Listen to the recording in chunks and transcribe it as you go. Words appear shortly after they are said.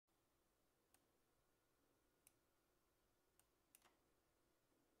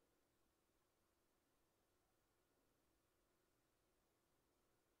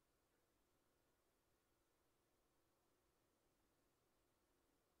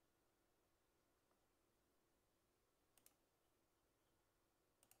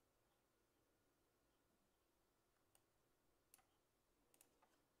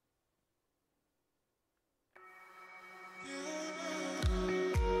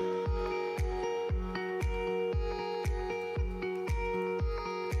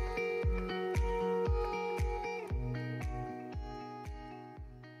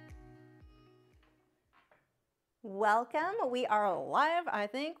welcome. We are live, I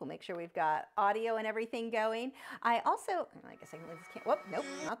think. We'll make sure we've got audio and everything going. I guess I can leave this can't, whoop, nope,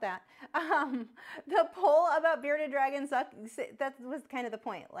 not that. The poll about bearded dragons, that was kind of the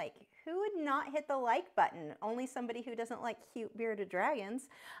point. Like, who would not hit the like button? Only somebody who doesn't like cute bearded dragons.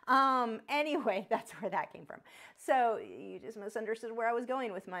 Anyway, that's where that came from. So you just misunderstood where I was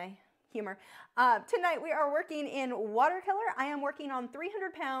going with my humor. Tonight we are working in watercolor. I am working on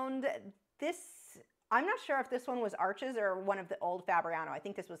 300-pound, I'm not sure if this one was Arches or one of the old Fabriano. I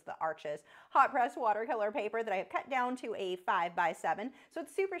think this was the Arches hot press watercolor paper that I have cut down to a 5x7. So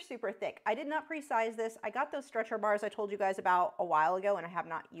it's super, super thick. I did not pre-size this. I got those stretcher bars I told you guys about a while ago and I have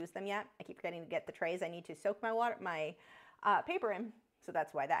not used them yet. I keep forgetting to get the trays. I need to soak my paper in. So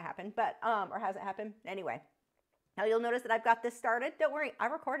that's why that happened, but, or hasn't happened. Anyway. Now you'll notice that I've got this started. Don't worry, I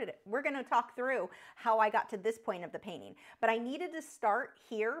recorded it. We're going to talk through how I got to this point of the painting. But I needed to start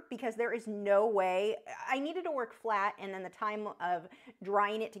here because there is no way. I needed to work flat, and then the time of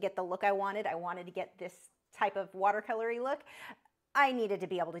drying it to get the look I wanted to get this type of watercolory look. I needed to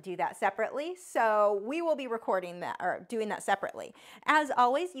be able to do that separately, so we will be recording that or doing that separately. As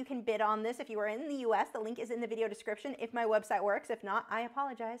always, you can bid on this if you are in the US. The link is in the video description if my website works. If not, I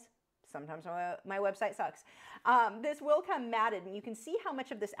apologize. Sometimes my website sucks. This will come matted, and you can see how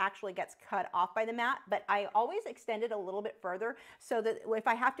much of this actually gets cut off by the mat, but I always extend it a little bit further so that if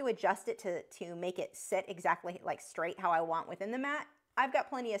I have to adjust it to make it sit exactly like straight how I want within the mat, I've got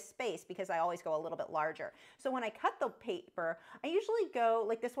plenty of space because I always go a little bit larger. So when I cut the paper, I usually go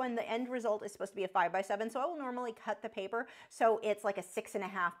like this one, the end result is supposed to be a 5x7. So I will normally cut the paper so it's like a 6.5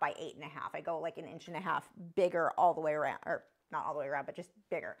 by 8.5. I go like 1.5 inches bigger all the way around, or not all the way around, but just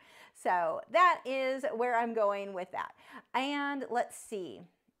bigger. So that is where I'm going with that. And let's see.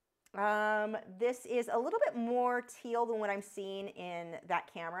 This is a little bit more teal than what I'm seeing in that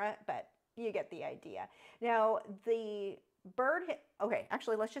camera, but you get the idea. Now the bird, okay,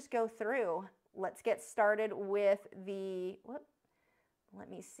 actually let's just go through. Let's get started with the, let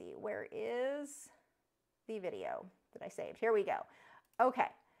me see, where is the video that I saved? Here we go. Okay,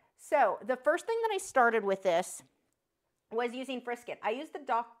 so the first thing that I started with this was using Frisket. I used the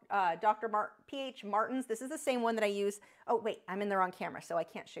PH Martins. This is the same one that I use. Oh, wait, I'm in the wrong camera, so I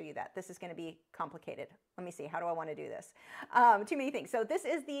can't show you that. This is gonna be complicated. Let me see, how do I wanna do this? Too many things. So this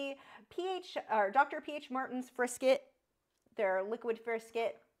is the Dr. PH Martins Frisket. Their liquid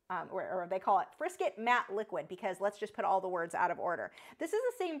Frisket, or they call it Frisket Matte Liquid, because let's just put all the words out of order. This is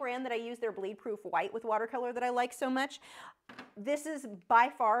the same brand that I use their bleed proof white with watercolor that I like so much. This has by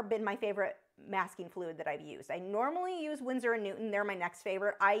far been my favorite masking fluid that I've used. I normally use Winsor & Newton. They're my next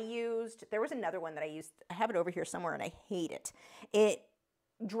favorite. There was another one that I used. I have it over here somewhere and I hate it. It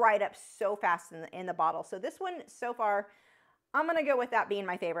dried up so fast in the bottle. So this one so far, I'm gonna go with that being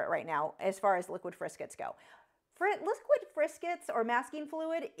my favorite right now as far as liquid Friskets go. Liquid Friskets or masking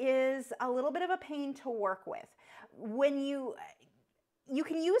fluid is a little bit of a pain to work with. When you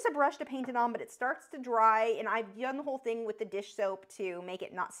can use a brush to paint it on, but it starts to dry, and I've done the whole thing with the dish soap to make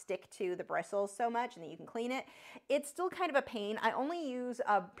it not stick to the bristles so much, and then you can clean it. It's still kind of a pain. I only use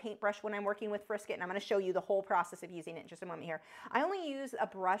a paintbrush when I'm working with Frisket, and I'm gonna show you the whole process of using it in just a moment here. I only use a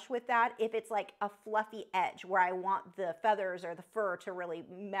brush with that if it's like a fluffy edge where I want the feathers or the fur to really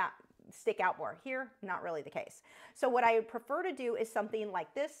stick out more. Here, not really the case. So what I prefer to do is something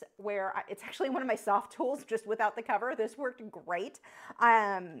like this, where it's actually one of my soft tools just without the cover. This worked great.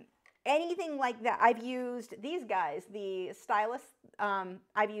 Anything like that. I've used these guys, the stylus.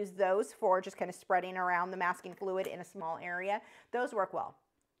 I've used those for just kind of spreading around the masking fluid in a small area. Those work well.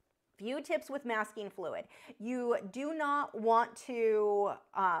 Few tips with masking fluid. You do not want to,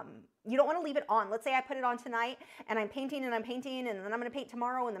 you don't want to leave it on. Let's say I put it on tonight and I'm painting and then I'm going to paint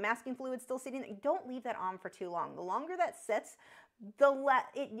tomorrow and the masking fluid's still sitting there. Don't leave that on for too long. The longer that sits,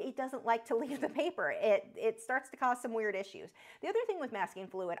 it doesn't like to leave the paper. It starts to cause some weird issues. The other thing with masking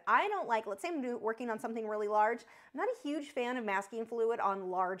fluid, I don't like, let's say I'm working on something really large. I'm not a huge fan of masking fluid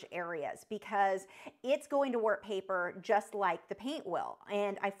on large areas because it's going to warp paper just like the paint will.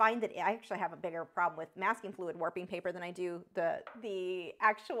 And I find that I actually have a bigger problem with masking fluid warping paper than I do the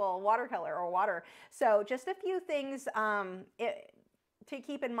actual watercolor or water. So just a few things to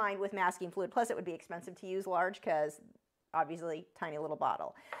keep in mind with masking fluid. Plus it would be expensive to use large because obviously tiny little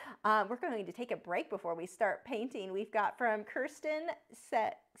bottle. We're going to take a break before we start painting. We've got from Kirsten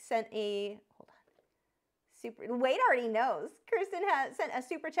sent a, hold on, Wade already knows. Kirsten has sent a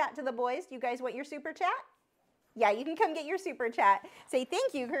super chat to the boys. Do you guys want your super chat? Yeah, you can come get your super chat. Say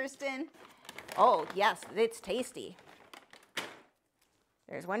thank you, Kirsten. Oh yes, it's tasty.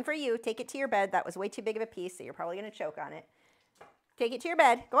 There's one for you. Take it to your bed. That was way too big of a piece, so you're probably gonna choke on it. Take it to your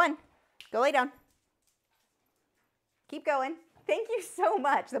bed. Go on, go lay down. keep going. Thank you so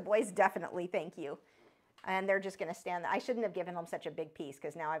much. The boys definitely thank you. And they're just going to stand. I shouldn't have given them such a big piece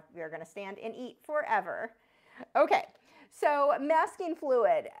because now they're going to stand and eat forever. Okay, so masking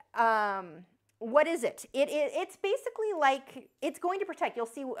fluid. What is it? It's basically like, it's going to protect. You'll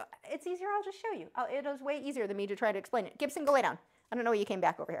see, it's easier, I'll just show you. It is way easier than me to try to explain it. Gibson, go lay down. I don't know why you came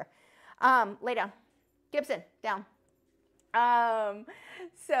back over here. Lay down. Gibson, down.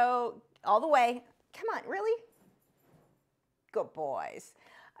 So all the way. Come on, really? Good boys.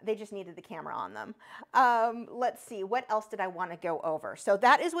 They just needed the camera on them. Let's see, what else did I want to go over? So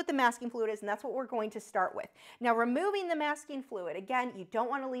that is what the masking fluid is, and that's what we're going to start with. Now, removing the masking fluid, again, you don't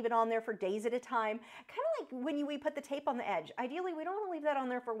want to leave it on there for days at a time. Kind of like when we put the tape on the edge. Ideally, we don't want to leave that on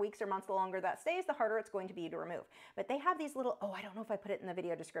there for weeks or months. The longer that stays, the harder it's going to be to remove. But they have these little, oh, I don't know if I put it in the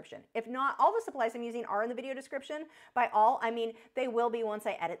video description. If not, all the supplies I'm using are in the video description. By all, I mean, they will be once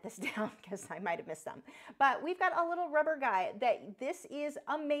I edit this down because I might have missed some. But we've got a little rubber guy that this is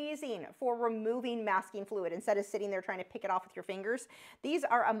amazing for removing masking fluid instead of sitting there trying to pick it off with your fingers. These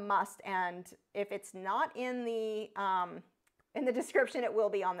are a must, and if it's not in the description, it will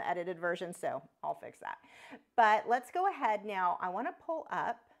be on the edited version, so I'll fix that. But let's go ahead now. I want to pull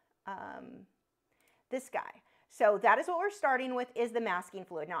up this guy. So that is what we're starting with, is the masking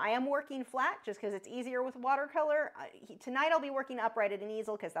fluid. Now I am working flat just because it's easier with watercolor. Tonight I'll be working upright at an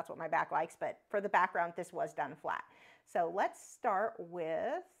easel because that's what my back likes, but for the background this was done flat. So let's start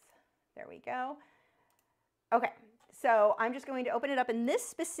with, there we go. Okay, so I'm just going to open it up, and this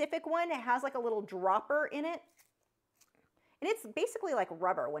specific one, it has like a little dropper in it. And it's basically like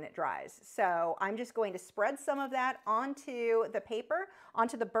rubber when it dries. So I'm just going to spread some of that onto the paper,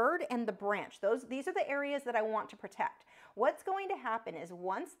 onto the bird and the branch. These are the areas that I want to protect. What's going to happen is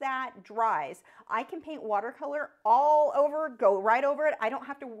once that dries, I can paint watercolor all over, go right over it. I don't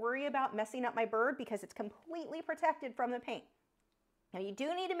have to worry about messing up my bird because it's completely protected from the paint. Now you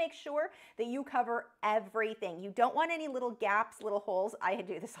do need to make sure that you cover everything. You don't want any little gaps, little holes. I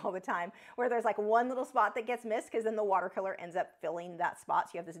do this all the time where there's like one little spot that gets missed because then the watercolor ends up filling that spot.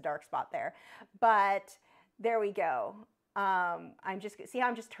 So you have this dark spot there. But there we go. See how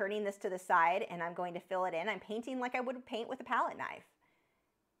I'm just turning this to the side and I'm going to fill it in. I'm painting like I would paint with a palette knife.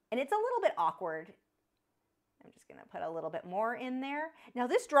 And it's a little bit awkward. I'm just gonna put a little bit more in there. Now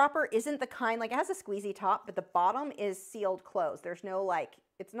this dropper isn't the kind, like it has a squeezy top, but the bottom is sealed closed. There's no like,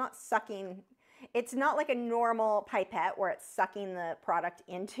 it's not sucking, it's not like a normal pipette where it's sucking the product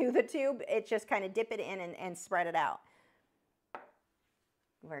into the tube. It's just kind of dip it in and spread it out.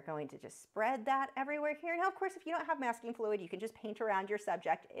 We're going to just spread that everywhere here. Now, of course, if you don't have masking fluid, you can just paint around your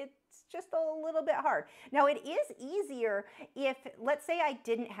subject. It's just a little bit hard. Now, it is easier if, let's say I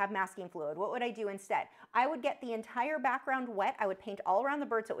didn't have masking fluid. What would I do instead? I would get the entire background wet. I would paint all around the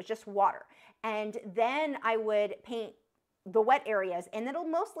bird so it was just water. And then I would paint the wet areas, and it'll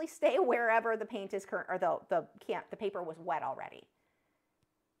mostly stay wherever the paint is current, or the paper was wet already.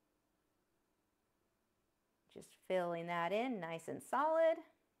 Just filling that in nice and solid.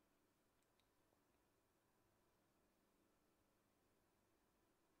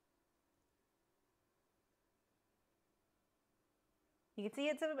 You can see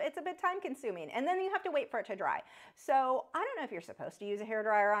it's a bit time consuming, and then you have to wait for it to dry. So I don't know if you're supposed to use a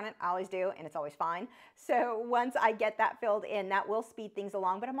hairdryer on it. I always do, and it's always fine. So once I get that filled in, that will speed things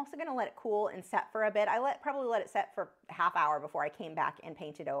along, but I'm also gonna let it cool and set for a bit. I probably let it set for a half hour before I came back and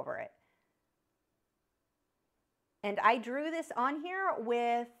painted over it. And I drew this on here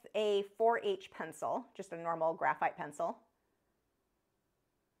with a 4H pencil, just a normal graphite pencil.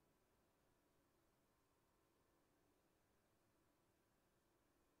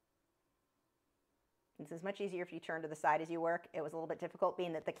 This is much easier if you turn to the side as you work. It was a little bit difficult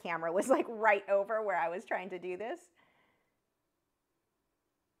being that the camera was like right over where I was trying to do this.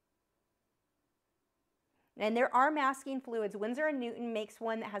 And there are masking fluids. Winsor & Newton makes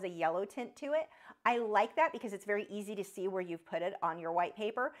one that has a yellow tint to it. I like that because it's very easy to see where you've put it on your white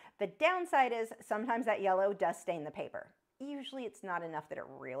paper. The downside is sometimes that yellow does stain the paper. Usually it's not enough that it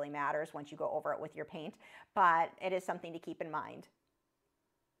really matters once you go over it with your paint, but it is something to keep in mind.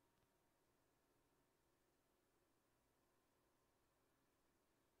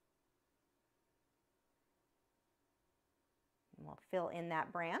 And we'll fill in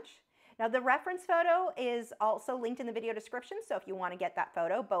that branch. Now the reference photo is also linked in the video description, so if you want to get that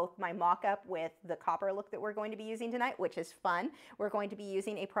photo, both my mock-up with the copper look that we're going to be using tonight, which is fun. We're going to be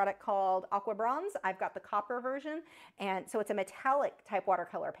using a product called Aqua Bronze. I've got the copper version, and so it's a metallic type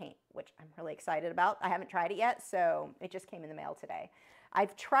watercolor paint, which I'm really excited about. I haven't tried it yet, so it just came in the mail today.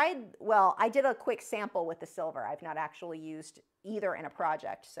 I've tried, well, I did a quick sample with the silver. I've not actually used either in a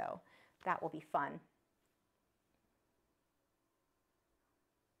project, so that will be fun.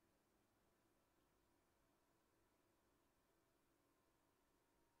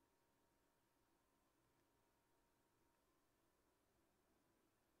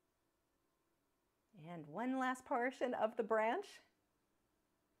 And one last portion of the branch.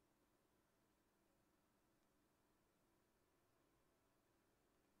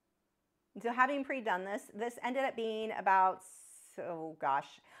 So having pre-done this ended up being about, oh gosh,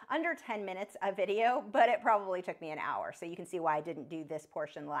 under 10 minutes of video, but it probably took me an hour. So you can see why I didn't do this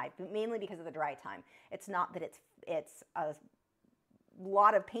portion live, mainly because of the dry time. It's not that it's a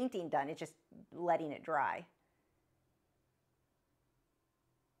lot of painting done, it's just letting it dry.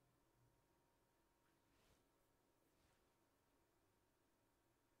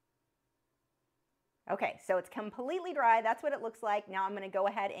 Okay, so it's completely dry. That's what it looks like. Now I'm going to go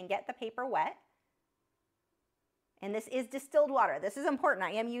ahead and get the paper wet. And this is distilled water. This is important.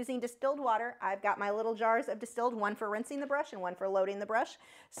 I am using distilled water. I've got my little jars of distilled, one for rinsing the brush and one for loading the brush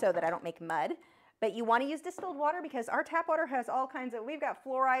so that I don't make mud. But you want to use distilled water because our tap water has all kinds of, we've got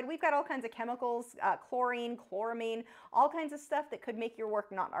fluoride, we've got all kinds of chemicals, chlorine, chloramine, all kinds of stuff that could make your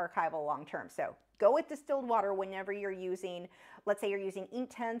work not archival long term. So go with distilled water whenever you're using, let's say you're using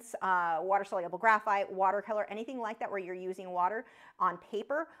Inktense, water-soluble graphite, watercolor, anything like that where you're using water on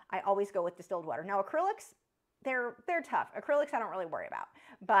paper. I always go with distilled water. Now acrylics, they're tough. Acrylics I don't really worry about.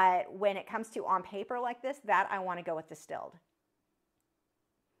 But when it comes to on paper like this, that I want to go with distilled.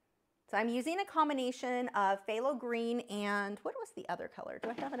 So I'm using a combination of phthalo green and, what was the other color? Do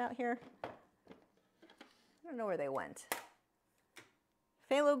I have it out here? I don't know where they went.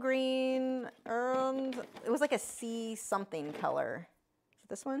 Phthalo green, and it was like a sea something color. Is it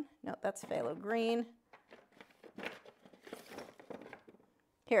this one? No, that's phthalo green.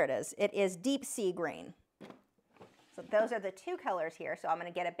 Here it is. It is deep sea green. So those are the two colors here. So I'm going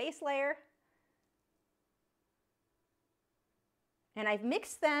to get a base layer. And I've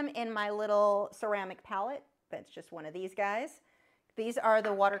mixed them in my little ceramic palette. That's just one of these guys. These are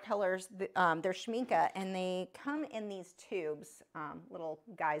the watercolors. They're Schminke, and they come in these tubes, little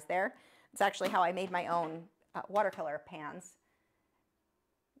guys there. It's actually how I made my own watercolor pans.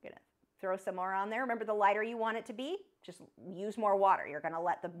 I'm going to throw some more on there. Remember, the lighter you want it to be, just use more water. You're going to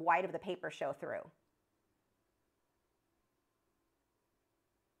let the white of the paper show through.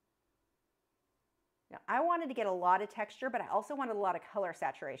 Now, I wanted to get a lot of texture, but I also wanted a lot of color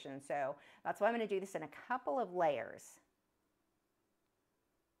saturation, so that's why I'm going to do this in a couple of layers.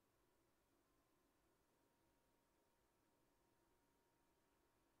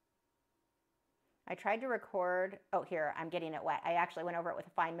 I tried to record, oh here, I'm getting it wet. I actually went over it with a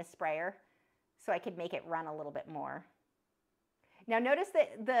fine mist sprayer so I could make it run a little bit more. Now notice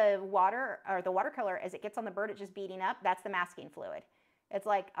that the water, or the watercolor, as it gets on the bird, it's just beating up. That's the masking fluid. It's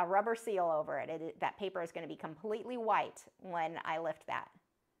like a rubber seal over it. That paper is going to be completely white when I lift that.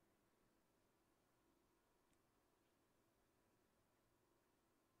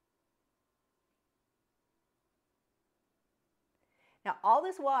 Now all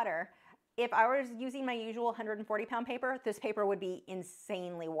this water, if I was using my usual 140-pound paper, this paper would be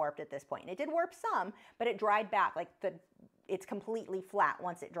insanely warped at this point. And it did warp some, but it dried back. Like it's completely flat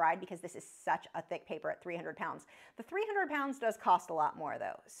once it dried because this is such a thick paper at 300 pounds. The 300 pounds does cost a lot more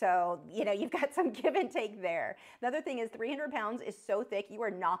though. So, you know, you've got some give and take there. The other thing is 300 pounds is so thick, you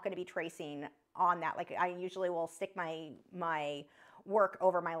are not going to be tracing on that. Like I usually will stick my work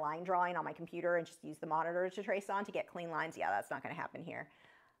over my line drawing on my computer and just use the monitor to trace on to get clean lines. Yeah, that's not going to happen here.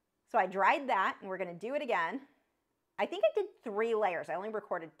 So I dried that, and we're going to do it again. I think I did 3 layers. I only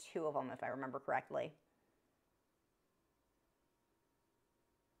recorded 2 of them, if I remember correctly.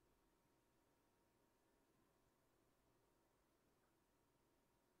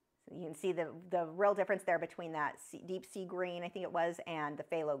 So you can see the real difference there between that deep sea green, I think it was, and the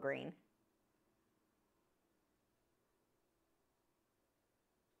phthalo green.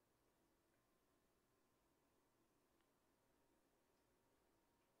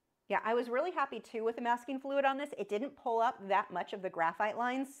 Yeah, I was really happy too with the masking fluid on this. It didn't pull up that much of the graphite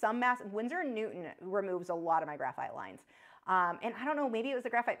lines. Winsor & Newton removes a lot of my graphite lines. And I don't know, maybe it was the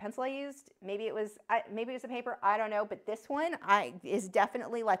graphite pencil I used. Maybe it was the paper. I don't know. But this one is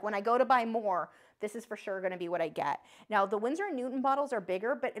definitely, like, when I go to buy more, this is for sure going to be what I get. Now, the Winsor & Newton bottles are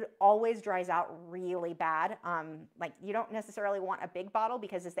bigger, but it always dries out really bad. Like, you don't necessarily want a big bottle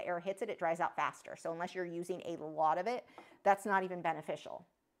because as the air hits it, it dries out faster. So unless you're using a lot of it, that's not even beneficial.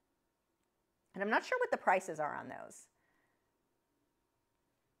 And I'm not sure what the prices are on those.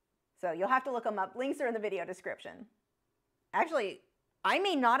 So you'll have to look them up. Links are in the video description. Actually, I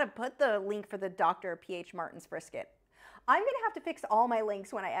may not have put the link for the Dr. P.H. Martin's Frisket. I'm going to have to fix all my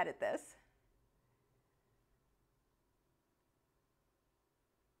links when I edit this.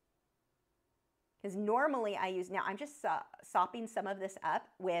 Because normally I use, now I'm just sopping some of this up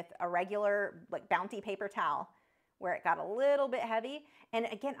with a regular, like, Bounty paper towel where it got a little bit heavy. And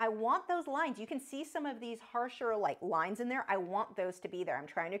again, I want those lines. You can see some of these harsher like lines in there. I want those to be there. I'm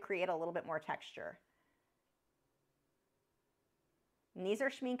trying to create a little bit more texture. And these are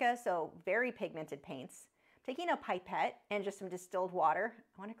Schmincke, so very pigmented paints. Taking a pipette and just some distilled water,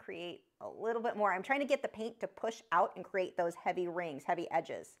 I want to create a little bit more. I'm trying to get the paint to push out and create those heavy rings, heavy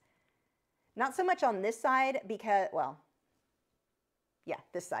edges. Not so much on this side because, well, yeah,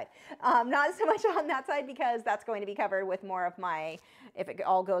 this side. Not so much on that side because that's going to be covered with more of my, if it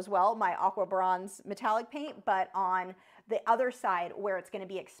all goes well, my Aqua Bronze metallic paint. But on the other side where it's going to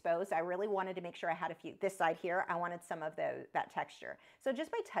be exposed, I really wanted to make sure I had a few, this side here, I wanted some of that texture. So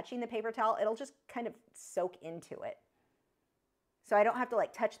just by touching the paper towel, it'll just kind of soak into it. So I don't have to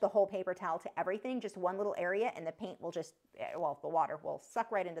like touch the whole paper towel to everything, just one little area, and the paint will just, well, the water will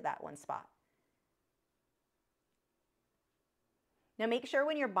suck right into that one spot. Now make sure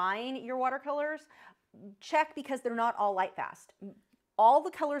when you're buying your watercolors, check because they're not all light fast. All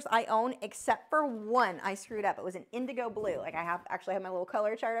the colors I own, except for one, I screwed up. It was an indigo blue. Like I actually have my little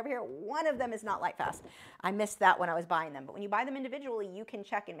color chart over here. One of them is not light fast. I missed that when I was buying them. But when you buy them individually, you can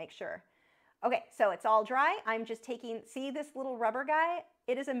check and make sure. Okay, so it's all dry. I'm just taking, see this little rubber guy?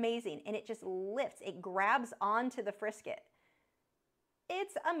 It is amazing, and it just lifts. It grabs onto the frisket.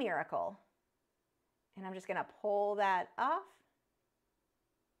 It's a miracle. And I'm just gonna pull that off.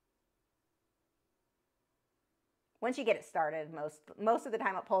 Once you get it started, most of the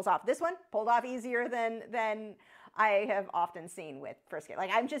time it pulls off. This one pulled off easier than I have often seen with frisket. Like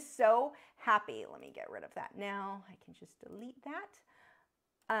I'm just so happy. Let me get rid of that now. I can just delete that.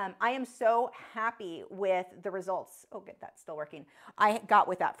 I am so happy with the results. Oh, good, that's still working. I got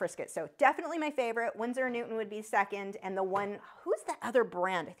with that frisket. So definitely my favorite. Winsor & Newton would be second. And the one, who's that other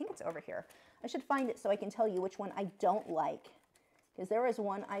brand? I think it's over here. I should find it so I can tell you which one I don't like. Because there was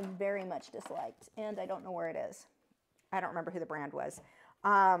one I very much disliked. And I don't know where it is. I don't remember who the brand was,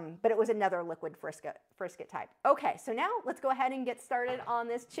 but it was another liquid frisket type. Okay, so now let's go ahead and get started on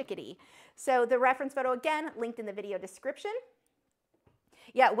this Chickadee. So the reference photo, again, linked in the video description.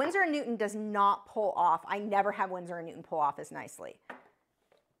 Yeah, Winsor & Newton does not pull off. I never have Winsor & Newton pull off as nicely.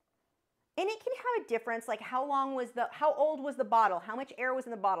 And it can have a difference, like how old was the bottle? How much air was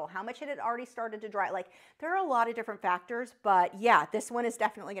in the bottle? How much had it already started to dry? Like there are a lot of different factors, but yeah, this one is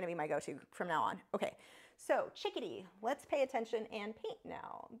definitely gonna be my go-to from now on. Okay. So Chickadee, let's pay attention and paint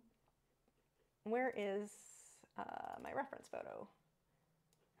now. Where is my reference photo?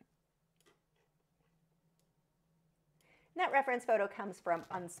 And that reference photo comes from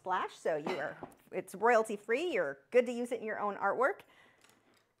Unsplash, so it's royalty free. You're good to use it in your own artwork.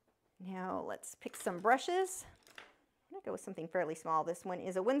 Now let's pick some brushes. I'm gonna go with something fairly small. This one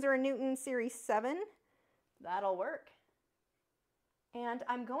is a Winsor & Newton Series 7. That'll work. And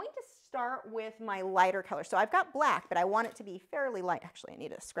I'm going to start with my lighter color. So I've got black, but I want it to be fairly light. Actually, I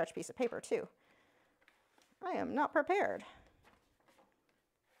need a scratch piece of paper too. I am not prepared.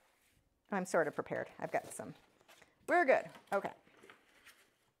 I'm sort of prepared. I've got some. We're good. Okay.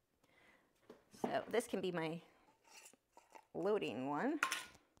 So this can be my loading one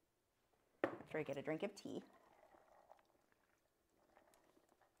after I get a drink of tea.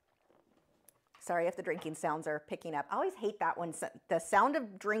 Sorry if the drinking sounds are picking up. I always hate that one. The sound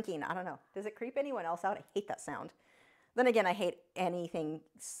of drinking, I don't know. Does it creep anyone else out? I hate that sound. Then again, I hate anything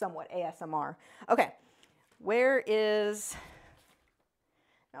somewhat ASMR. Okay, where is,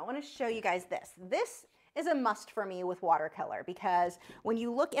 now I want to show you guys this. This is a must for me with watercolor because when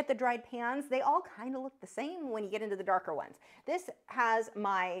you look at the dried pans, they all kind of look the same when you get into the darker ones. This has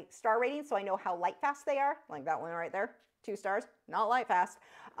my star rating, so I know how light fast they are, like that one right there. 2 stars, not light fast.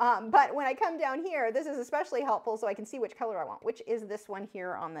 But when I come down here, this is especially helpful so I can see which color I want, which is this one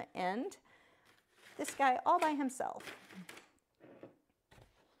here on the end. This guy all by himself.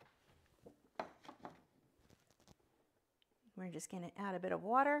 We're just gonna add a bit of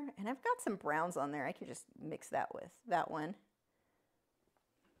water, and I've got some browns on there. I could just mix that with that one.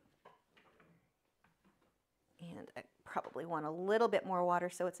 And I probably want a little bit more water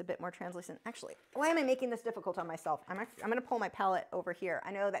so it's a bit more translucent. Actually, why am I making this difficult on myself? I'm gonna pull my palette over here.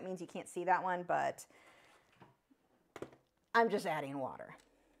 I know that means you can't see that one, but I'm just adding water.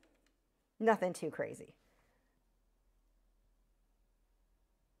 Nothing too crazy.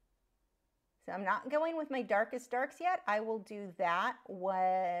 So I'm not going with my darkest darks yet. I will do that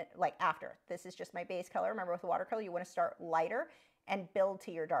like after. This is just my base color. Remember with watercolor, you wanna start lighter and build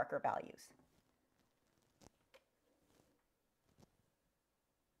to your darker values.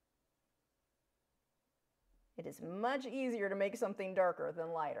 It is much easier to make something darker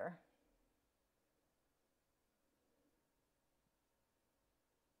than lighter.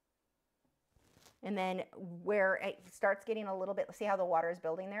 And then where it starts getting a little bit, see how the water is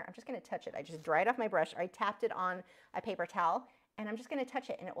building there? I'm just going to touch it. I just dried off my brush. I tapped it on a paper towel, and I'm just going to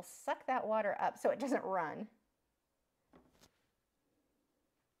touch it, and it will suck that water up so it doesn't run.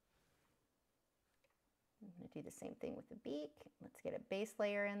 I'm going to do the same thing with the beak. Let's get a base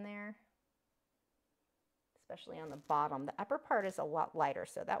layer in there, especially on the bottom. The upper part is a lot lighter,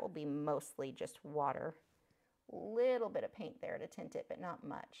 so that will be mostly just water. A little bit of paint there to tint it, but not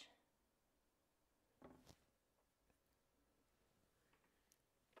much.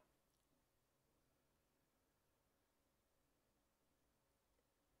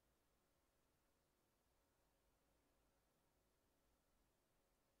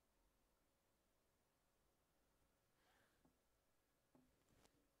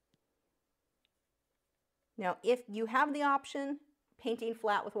 Now, if you have the option, painting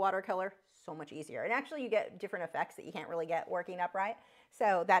flat with watercolor, so much easier. And actually you get different effects that you can't really get working upright.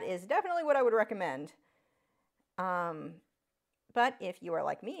 So that is definitely what I would recommend. But if you are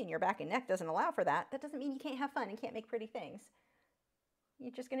like me and your back and neck doesn't allow for that, that doesn't mean you can't have fun and can't make pretty things.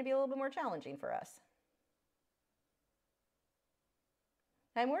 It's just going to be a little bit more challenging for us.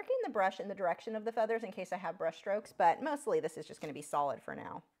 I'm working the brush in the direction of the feathers in case I have brush strokes, but mostly this is just going to be solid for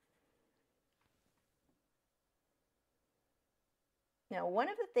now. Now, one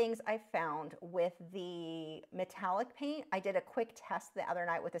of the things I found with the metallic paint, I did a quick test the other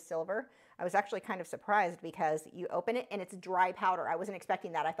night with the silver. I was actually kind of surprised because you open it and it's dry powder. I wasn't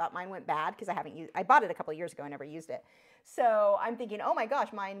expecting that. I thought mine went bad because I bought it a couple years ago and never used it. So I'm thinking, oh my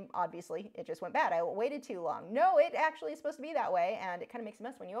gosh, mine, obviously, it just went bad. I waited too long. No, it actually is supposed to be that way, and it kind of makes a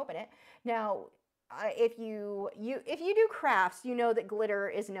mess when you open it. Now, if you do crafts, you know that glitter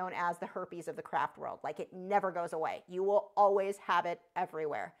is known as the herpes of the craft world. Like, it never goes away. You will always have it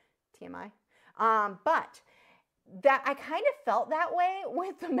everywhere. TMI. But that I kind of felt that way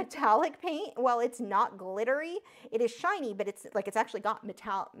with the metallic paint. While it's not glittery, it is shiny, but it's actually got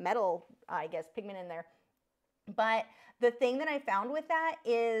metal, I guess, pigment in there. But the thing that I found with that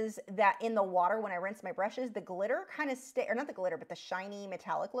is that in the water, when I rinse my brushes, the glitter kind of or not the glitter, but the shiny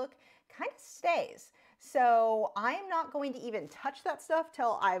metallic look kind of stays. So I'm not going to even touch that stuff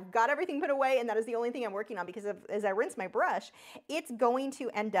till I've got everything put away, and that is the only thing I'm working on, because as I rinse my brush, it's going to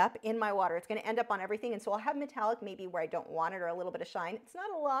end up in my water. It's going to end up on everything, and so I'll have metallic maybe where I don't want it, or a little bit of shine. It's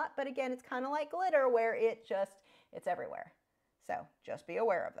not a lot, but again, it's kind of like glitter where it's everywhere. So just be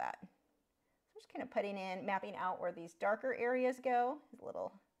aware of that. Just kind of mapping out where these darker areas go, these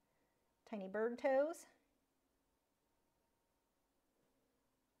little tiny bird toes.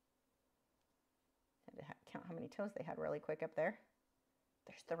 Had to count how many toes they had really quick up there.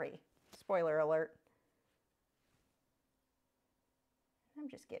 There's 3. Spoiler alert. I'm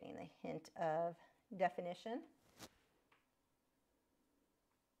just getting a hint of definition.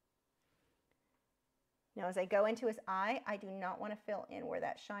 Now, as I go into his eye, I do not want to fill in where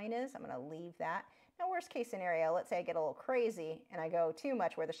that shine is. I'm going to leave that. Now, worst case scenario, let's say I get a little crazy and I go too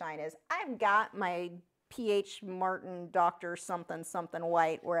much where the shine is. I've got my PH Martin Dr. something something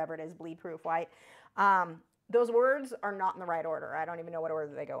white, wherever it is, bleed proof white. Those words are not in the right order. I don't even know what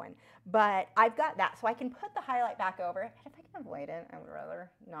order they go in. But I've got that, so I can put the highlight back over. And if I can avoid it, I would rather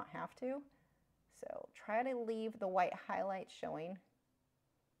not have to. So try to leave the white highlight showing.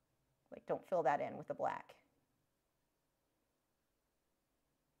 Like, don't fill that in with the black.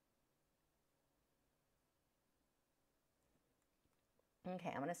 Okay,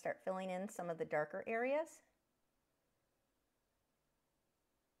 I'm going to start filling in some of the darker areas.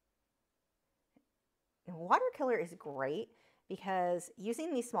 And watercolor is great because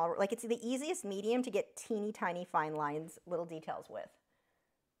using these small, like, it's the easiest medium to get teeny tiny fine lines, little details with.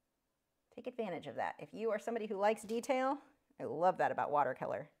 Take advantage of that. If you are somebody who likes detail, I love that about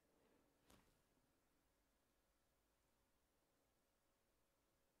watercolor.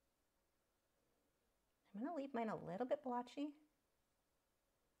 I'm going to leave mine a little bit blotchy.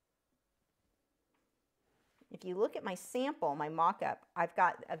 If you look at my sample, my mock-up, I've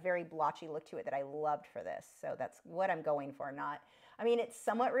got a very blotchy look to it that I loved for this. So that's what I'm going for. I mean, it's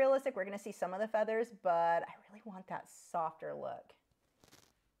somewhat realistic. We're going to see some of the feathers, but I really want that softer look.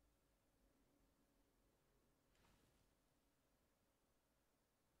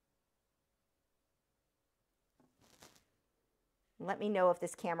 Let me know if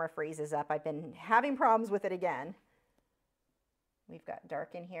this camera freezes up. I've been having problems with it again. We've got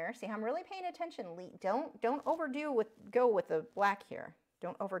dark in here. See how I'm really paying attention. Don't go with the black here.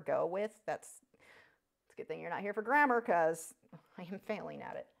 Don't overgo with. It's a good thing you're not here for grammar, because I am failing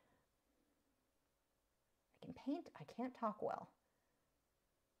at it. I can paint. I can't talk well.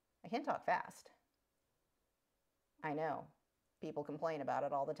 I can talk fast. I know. People complain about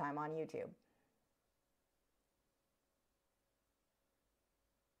it all the time on YouTube.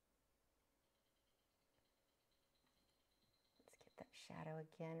 shadow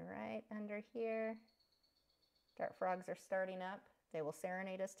again right under here. Dart frogs are starting up. They will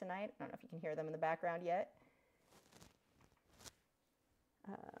serenade us tonight. I don't know if you can hear them in the background yet.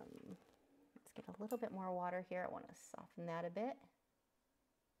 Let's get a little bit more water here. I want to soften that a bit.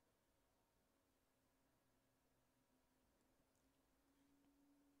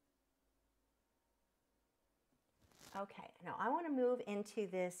 Okay, now I want to move into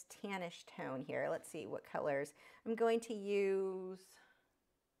this tannish tone here. Let's see what colors. I'm going to use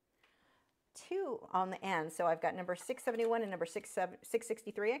 2 on the end. So I've got number 671 and number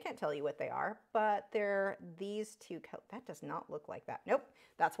 663. I can't tell you what they are, but they're these 2 colors. That does not look like that. Nope,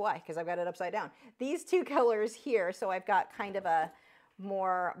 that's why, because I've got it upside down. These 2 colors here. So I've got kind of a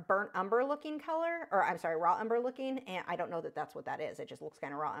more burnt umber looking color, or I'm sorry, raw umber looking. And I don't know that that's what that is. It just looks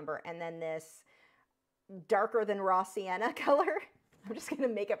kind of raw umber. And then this darker than raw sienna color. I'm just going to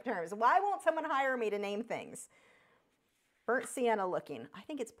make up terms. Why won't someone hire me to name things? Burnt sienna looking. I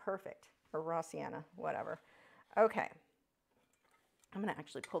think it's perfect. Or raw sienna, whatever. Okay. I'm going to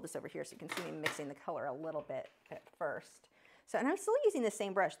actually pull this over here so you can see me mixing the color a little bit at first. So, and I'm still using the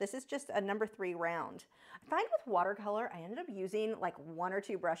same brush. This is just a number 3 round. I find with watercolor, I ended up using like 1 or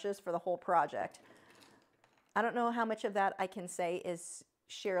 2 brushes for the whole project. I don't know how much of that I can say is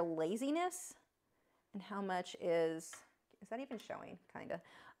sheer laziness and how much is that even showing? Kind of.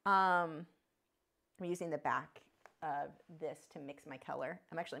 I'm using the back of this to mix my color.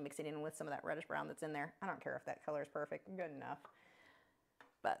 I'm actually mixing it in with some of that reddish brown that's in there. I don't care if that color is perfect. Good enough.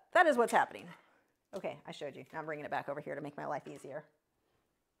 But that is what's happening. Okay, I showed you. Now I'm bringing it back over here to make my life easier.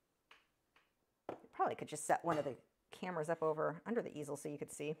 Probably could just set one of the cameras up over under the easel so you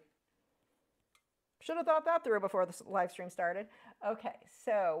could see. Should have thought that through before the live stream started. Okay,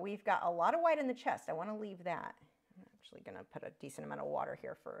 so we've got a lot of white in the chest. I want to leave that. I'm actually going to put a decent amount of water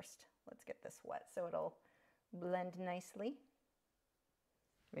here first. Let's get this wet so it'll blend nicely.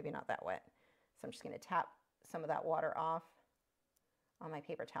 Maybe not that wet. So I'm just going to tap some of that water off on my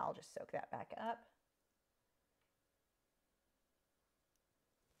paper towel. Just soak that back up.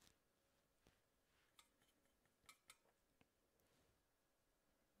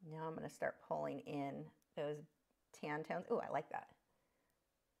 Now I'm going to start pulling in those tan tones. Oh, I like that.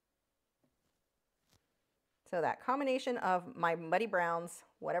 So that combination of my muddy browns,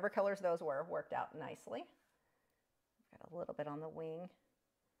 whatever colors those were, worked out nicely. Got a little bit on the wing.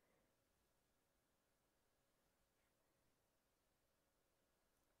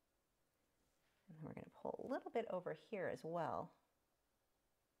 And then we're going to pull a little bit over here as well.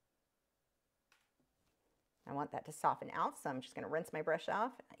 I want that to soften out, so I'm just going to rinse my brush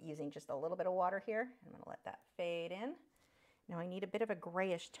off using just a little bit of water here. I'm going to let that fade in. Now I need a bit of a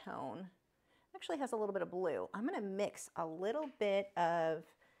grayish tone. It actually has a little bit of blue. I'm going to mix a little bit of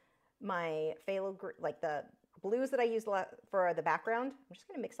my phthalo, like the blues that I used for the background. I'm just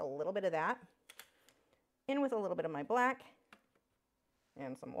going to mix a little bit of that in with a little bit of my black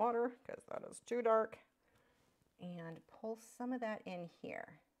and some water because that is too dark, and pull some of that in here.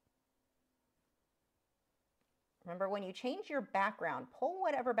 Remember, when you change your background, pull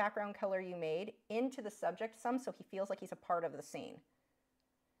whatever background color you made into the subject some so he feels like he's a part of the scene.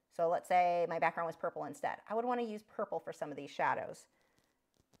 So let's say my background was purple instead. I would want to use purple for some of these shadows.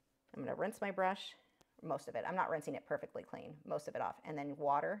 I'm going to rinse my brush, most of it. I'm not rinsing it perfectly clean, most of it off. And then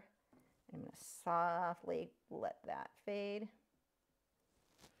water. I'm going to softly let that fade.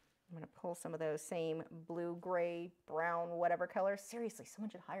 I'm going to pull some of those same blue, gray, brown, whatever colors. Seriously,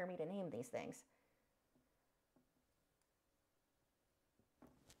 someone should hire me to name these things.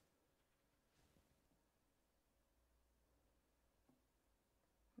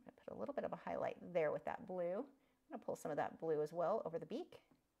 A little bit of a highlight there with that blue. I'm going to pull some of that blue as well over the beak.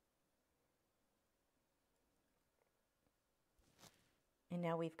 And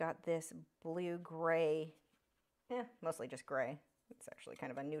now we've got this blue-gray, mostly just gray. It's actually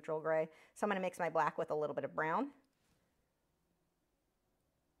kind of a neutral gray. So I'm going to mix my black with a little bit of brown.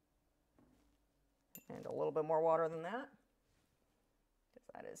 And a little bit more water than that, because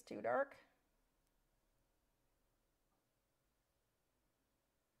that is too dark.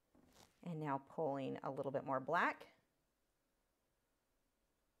 And now pulling a little bit more black.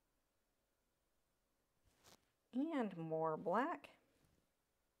 And more black.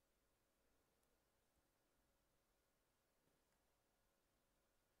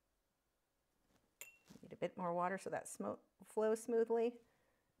 Need a bit more water so that flows smoothly.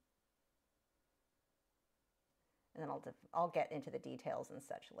 And then I'll get into the details and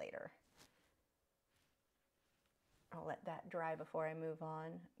such later. I'll let that dry before I move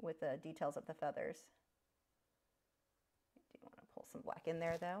on with the details of the feathers. I do want to pull some black in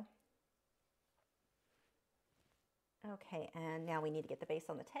there though. Okay, and now we need to get the base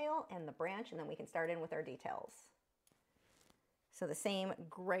on the tail and the branch, and then we can start in with our details. So the same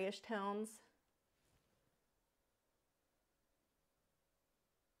grayish tones.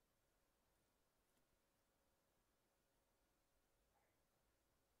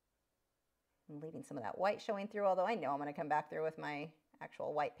 I'm leaving some of that white showing through, although I know I'm going to come back through with my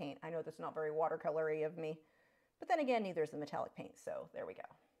actual white paint. I know that's not very watercolory of me, but then again, neither is the metallic paint, so there we go.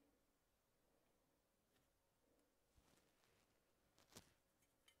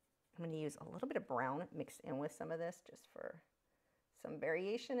 I'm going to use a little bit of brown mixed in with some of this just for some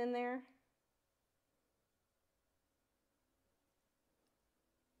variation in there.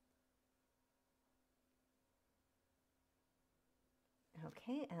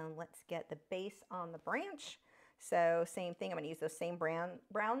 Okay, and let's get the base on the branch. So same thing, I'm going to use those same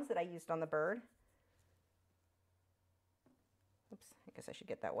browns that I used on the bird. Oops, I guess I should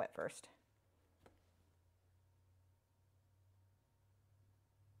get that wet first.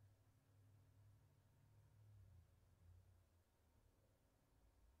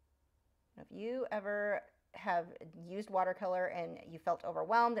 If you ever have used watercolor and you felt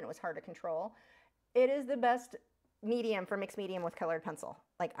overwhelmed and it was hard to control, it is the best medium for mixed medium with colored pencil.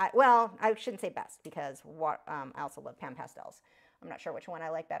 Like, well, I shouldn't say best because I also love pan pastels. I'm not sure which one I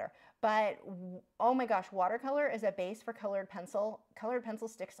like better. But, oh my gosh, watercolor is a base for colored pencil. Colored pencil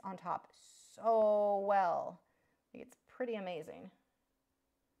sticks on top so well. It's pretty amazing.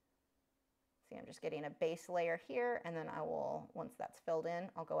 See, I'm just getting a base layer here, and then I will, once that's filled in,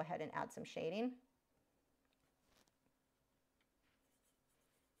 I'll go ahead and add some shading.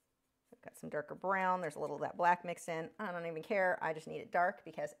 I've got some darker brown. There's a little of that black mixed in. I don't even care. I just need it dark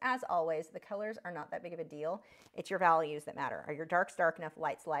because, as always, the colors are not that big of a deal. It's your values that matter. Are your darks dark enough,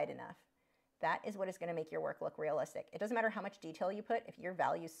 lights light enough? That is what is going to make your work look realistic. It doesn't matter how much detail you put. If your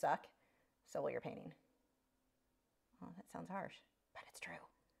values suck, so will your painting. Oh, that sounds harsh, but it's true.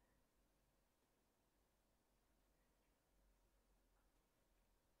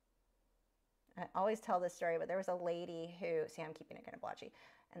 I always tell this story, but there was a lady who, see, I'm keeping it kind of blotchy,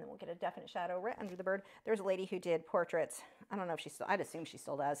 and then we'll get a definite shadow right under the bird. There was a lady who did portraits. I don't know if she still, I'd assume she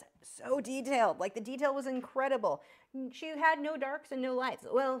still does. So detailed, like the detail was incredible. She had no darks and no lights.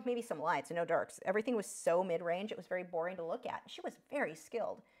 Well, maybe some lights and no darks. Everything was so mid-range, it was very boring to look at. She was very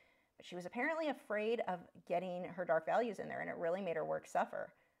skilled, but she was apparently afraid of getting her dark values in there, and it really made her work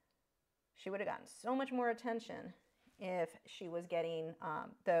suffer. She would have gotten so much more attention if she was getting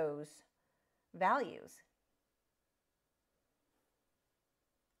those values.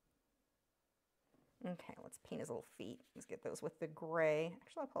 Okay, let's paint his little feet. Let's get those with the gray.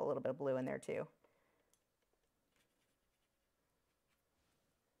 Actually, I'll put a little bit of blue in there too.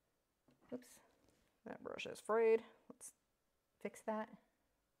 Oops, that brush is frayed. Let's fix that.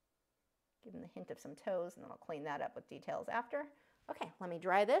 Give him the hint of some toes, and then I'll clean that up with details after. Okay, let me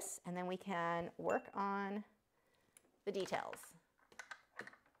dry this, and then we can work on the details.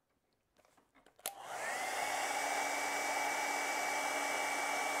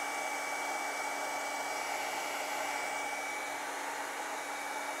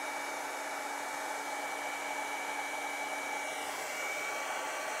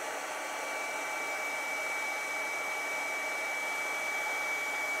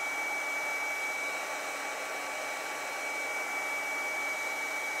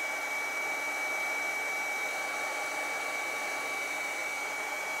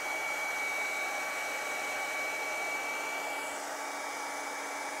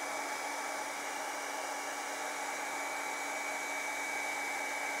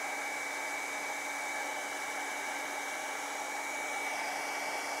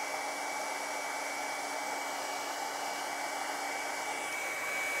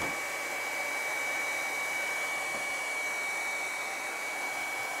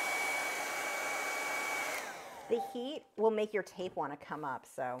 The heat will make your tape want to come up,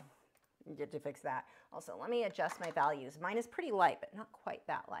 so you get to fix that. Also, let me adjust my values. Mine is pretty light, but not quite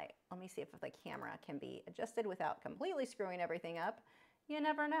that light. Let me see if the camera can be adjusted without completely screwing everything up. You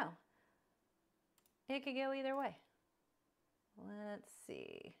never know. It could go either way. Let's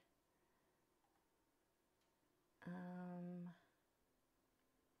see.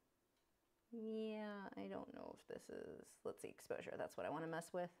 Yeah, I don't know if this is, let's see, exposure. That's what I want to mess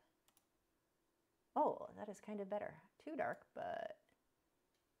with. Oh, that is kind of better. Too dark, but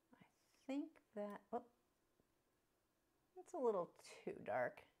I think that, oh, that's a little too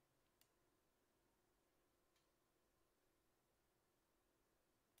dark.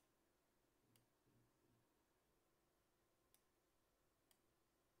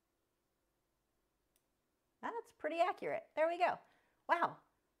 That's pretty accurate. There we go. Wow.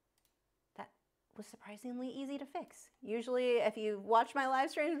 That was surprisingly easy to fix. Usually, if you've watched my live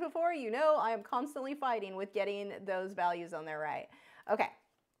streams before, you know I am constantly fighting with getting those values on there right. Okay,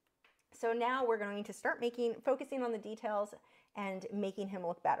 so now we're going to start focusing on the details and making him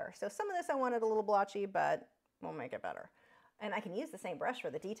look better. So some of this I wanted a little blotchy, but we'll make it better. And I can use the same brush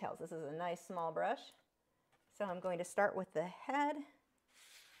for the details. This is a nice small brush. So I'm going to start with the head.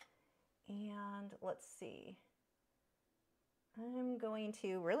 And let's see. I'm going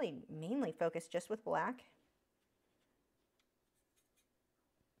to really mainly focus just with black.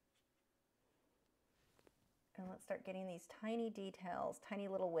 And let's start getting these tiny details, tiny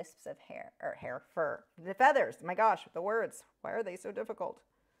little wisps of fur. The feathers, my gosh, the words. Why are they so difficult?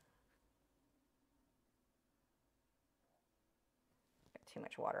 Got too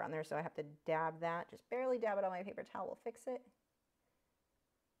much water on there, so I have to dab that. Just barely dab it on my paper towel will fix it.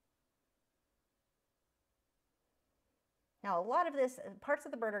 Now, a lot of this, parts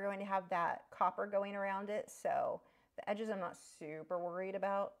of the bird are going to have that copper going around it, so the edges I'm not super worried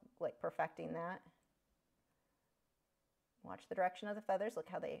about, like perfecting that. Watch the direction of the feathers. Look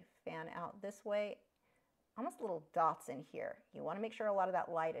how they fan out this way. Almost little dots in here. You want to make sure a lot of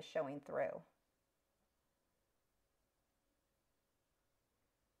that light is showing through.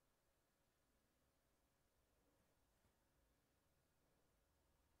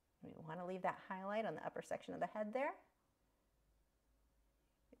 We want to leave that highlight on the upper section of the head there.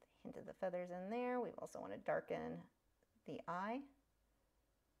 Get the hint of the feathers in there. We also want to darken the eye.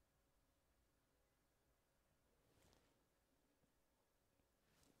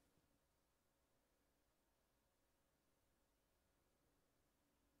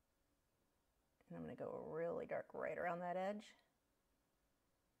 And I'm going to go really dark right around that edge.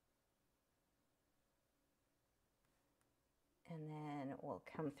 And then we'll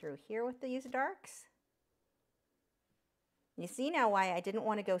come through here with these darks. You see now why I didn't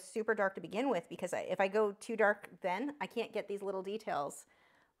want to go super dark to begin with, because if I go too dark then, I can't get these little details.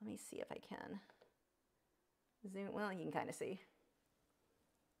 Let me see if I can zoom. Well, you can kind of see.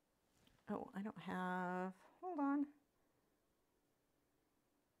 Oh, I don't have, hold on.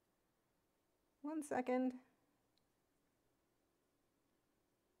 1 second.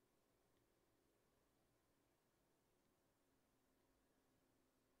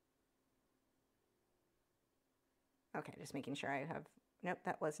 Okay, just making sure I have, nope,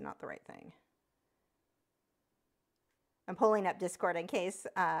 that was not the right thing. I'm pulling up Discord in case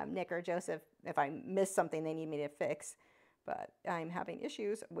Nick or Joseph, if I miss something they need me to fix, but I'm having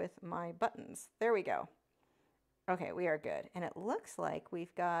issues with my buttons. There we go. Okay, we are good. And it looks like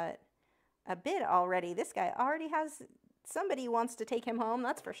we've got a bit already. This guy already has, somebody wants to take him home,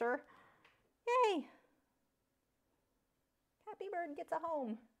 that's for sure. Yay! Happy bird gets a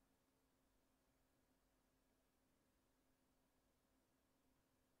home.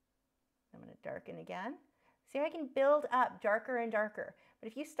 I'm going to darken again. See, I can build up darker and darker. But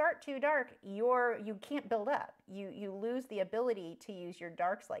if you start too dark, you can't build up. You lose the ability to use your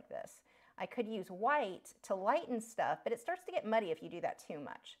darks like this. I could use white to lighten stuff, but it starts to get muddy if you do that too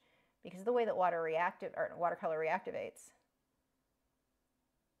much, because of the way that watercolor reactivates.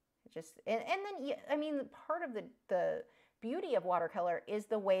 And then, I mean, part of the beauty of watercolor is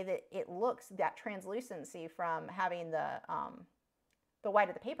the way that it looks, that translucency from having the white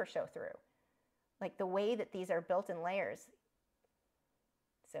of the paper show through. Like the way that these are built in layers.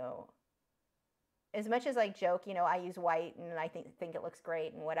 So as much as I joke, you know, I use white and I think it looks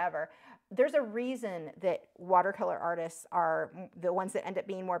great and whatever, there's a reason that watercolor artists are the ones that end up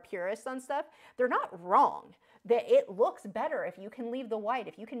being more purists on stuff. They're not wrong. That it looks better if you can leave the white.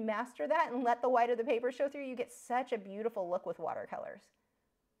 If you can master that and let the white of the paper show through, you get such a beautiful look with watercolors.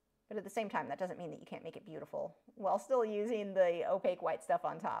 But at the same time, that doesn't mean that you can't make it beautiful while still using the opaque white stuff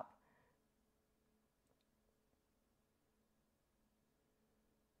on top.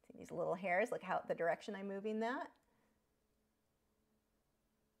 See these little hairs? Look how the direction I'm moving that.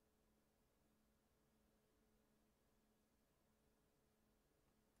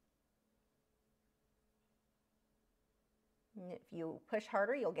 And if you push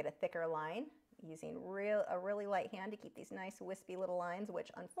harder, you'll get a thicker line, using a really light hand to keep these nice wispy little lines, which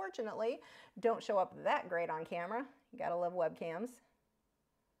unfortunately don't show up that great on camera. You gotta love webcams.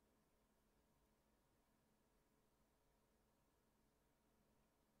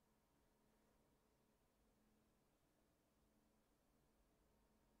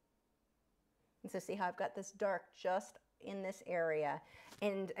 And so see how I've got this dark just in this area.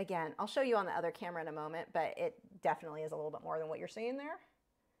 And again, I'll show you on the other camera in a moment, but it definitely is a little bit more than what you're seeing there.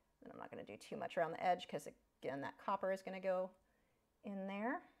 And I'm not going to do too much around the edge because, again, that copper is going to go in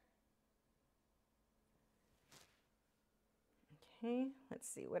there. Okay, let's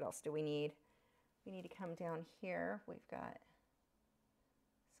see, what else do we need? We need to come down here. We've got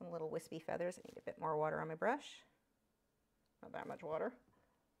some little wispy feathers. I need a bit more water on my brush. Not that much water.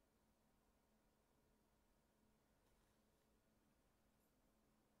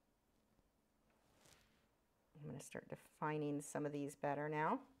 I'm going to start defining some of these better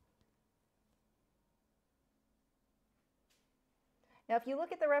now. Now, if you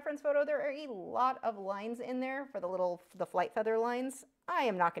look at the reference photo, there are a lot of lines in there for the flight feather lines. I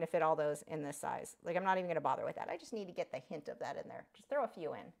am not going to fit all those in this size. Like, I'm not even going to bother with that. I just need to get the hint of that in there. Just throw a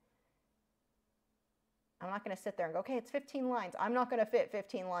few in. I'm not going to sit there and go, okay, it's 15 lines. I'm not going to fit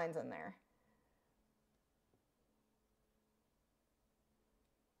 15 lines in there.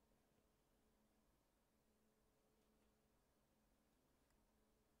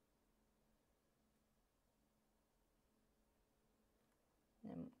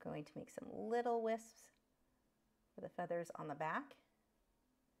 I'm going to make some little wisps for the feathers on the back.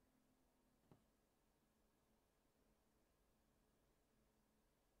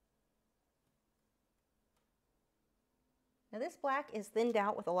 Now this black is thinned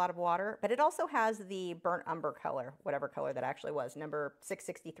out with a lot of water, but it also has the burnt umber color, whatever color that actually was. Number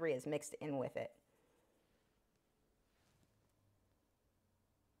 663 is mixed in with it.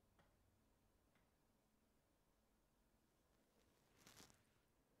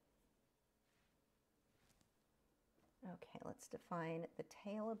 Okay, let's define the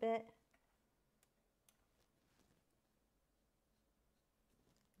tail a bit.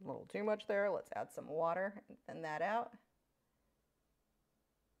 A little too much there. Let's add some water and thin that out.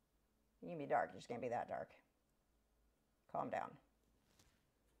 You can be dark, you just can't be that dark. Calm down.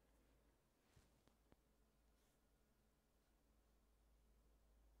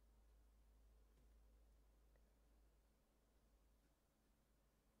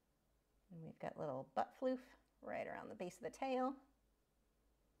 And we've got little butt floof right around the base of the tail.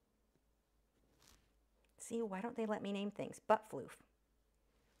 See, why don't they let me name things? Butt floof.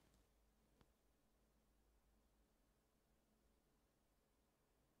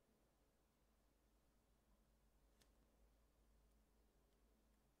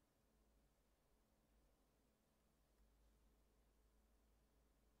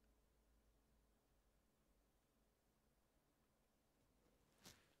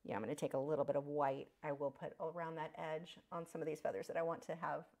 Yeah, I'm going to take a little bit of white. I will put around that edge on some of these feathers that I want to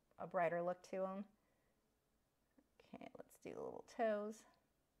have a brighter look to them. Okay, let's do the little toes.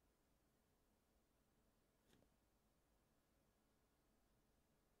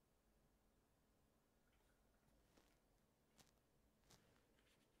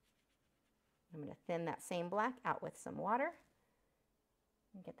 I'm going to thin that same black out with some water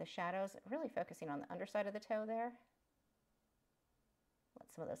and get the shadows, really focusing on the underside of the toe there.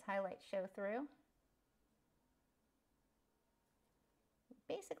 Let some of those highlights show through.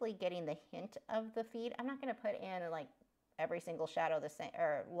 Basically getting the hint of the feet. I'm not going to put in like every single shadow the same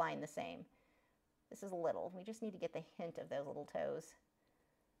or line the same. This is little. We just need to get the hint of those little toes.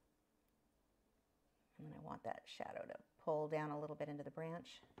 And then I want that shadow to pull down a little bit into the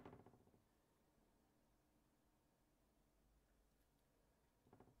branch.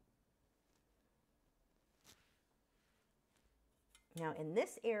 Now in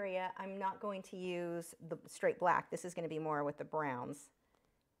this area, I'm not going to use the straight black. This is going to be more with the browns.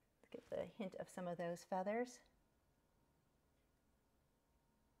 Let's get the hint of some of those feathers.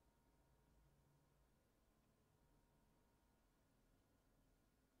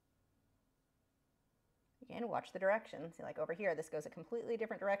 Again, watch the direction. See, like over here, this goes a completely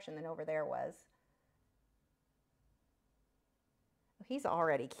different direction than over there was. He's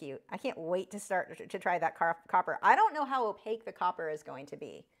already cute. I can't wait to start to try that copper. I don't know how opaque the copper is going to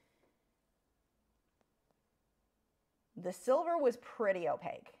be. The silver was pretty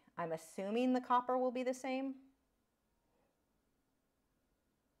opaque. I'm assuming the copper will be the same.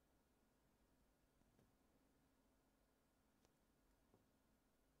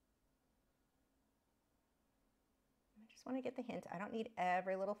 I just want to get the hint. I don't need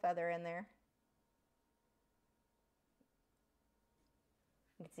every little feather in there.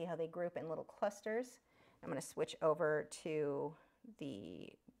 You can see how they group in little clusters. I'm going to switch over to the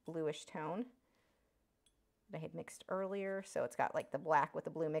bluish tone that I had mixed earlier. So it's got like the black with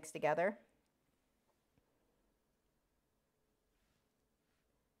the blue mixed together.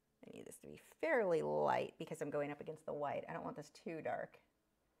 I need this to be fairly light because I'm going up against the white. I don't want this too dark.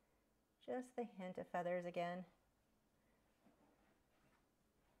 Just the hint of feathers again.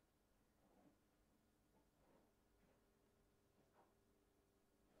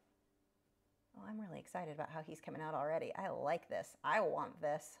 Oh, I'm really excited about how he's coming out already. I like this. I want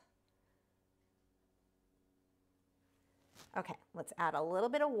this. Okay, let's add a little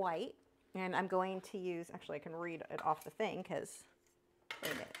bit of white. And I'm going to use, actually I can read it off the thing because,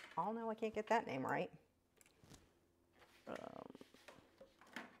 wait a minute, oh no, I can't get that name right.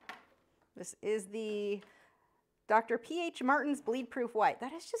 This is the Dr. P.H. Martin's Bleed Proof White.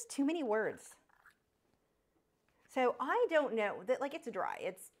 That is just too many words. So I don't know, that like it's dry,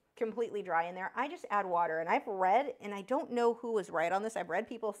 it's completely dry in there. I just add water, and I've read, and I don't know who was right on this, I've read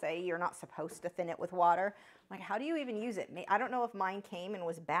people say you're not supposed to thin it with water. Like, how do you even use it? I don't know if mine came and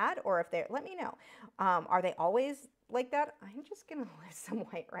was bad, or if they're, let me know. Are they always like that? I'm just gonna lift some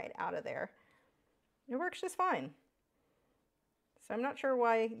white right out of there. It works just fine. So I'm not sure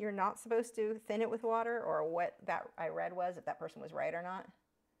why you're not supposed to thin it with water, or what that I read was, if that person was right or not.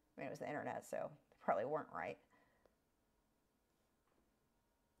 I mean, it was the internet, so they probably weren't right.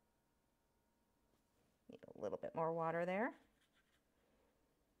 Need a little bit more water there.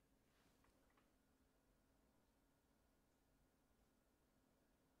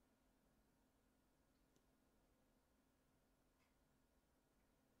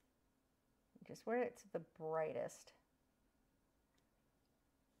 Just where it's the brightest.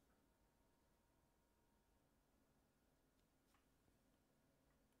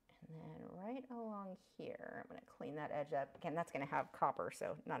 And then right along here, I'm going to clean that edge up. Again, that's going to have copper,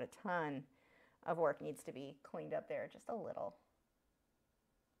 so not a ton of work needs to be cleaned up there, just a little.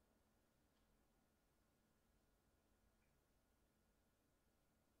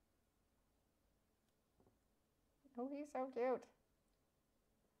 Oh, he's so cute.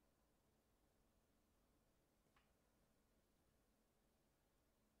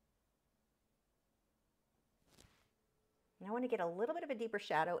 And I want to get a little bit of a deeper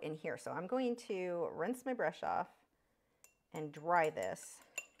shadow in here. So I'm going to rinse my brush off and dry this,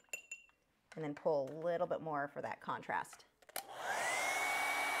 and then pull a little bit more for that contrast.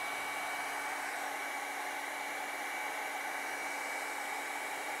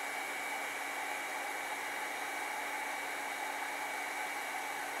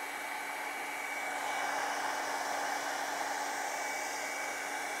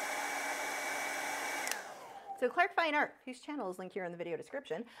 So Clark Fine Art, whose channel is linked here in the video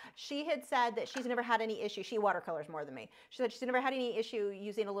description, she had said that she's never had any issue. She watercolors more than me. She said she's never had any issue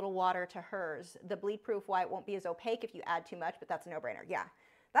using a little water to hers. The bleed proof white won't be as opaque if you add too much, but that's a no-brainer. Yeah,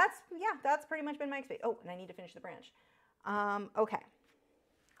 that's pretty much been my experience. Oh, and I need to finish the branch. Okay.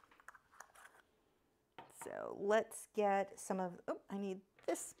 So let's get some of, oh, I need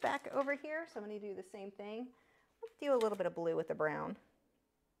this back over here. So I'm going to do the same thing. Let's do a little bit of blue with the brown.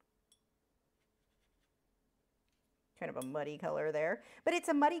 Kind of a muddy color there, but it's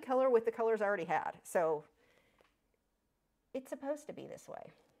a muddy color with the colors I already had, so it's supposed to be this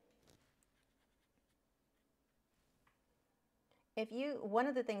way. One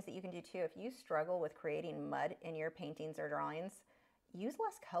of the things that you can do too, if you struggle with creating mud in your paintings or drawings, use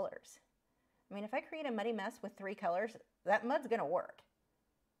less colors. I mean, if I create a muddy mess with 3 colors, that mud's gonna work.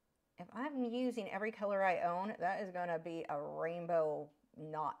 If I'm using every color I own, that is gonna be a rainbow,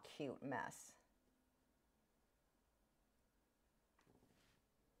 not cute mess.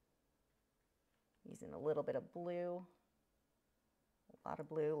 Using a little bit of blue, a lot of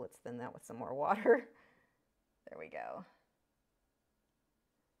blue. Let's thin that with some more water. There we go.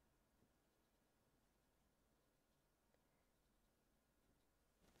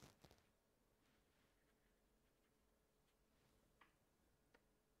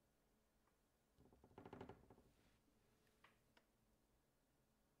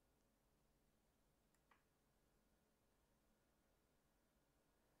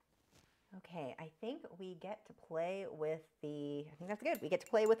 Okay, I think we get to play with I think that's good. We get to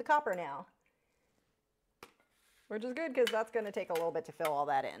play with the copper now. Which is good because that's going to take a little bit to fill all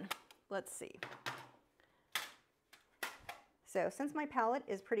that in. Let's see. So since my palette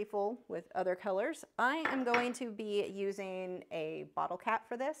is pretty full with other colors, I am going to be using a bottle cap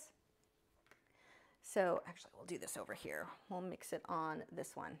for this. So actually we'll do this over here. We'll mix it on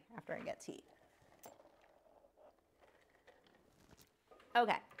this one after I get tea.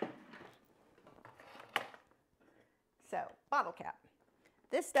 Okay. So, bottle cap.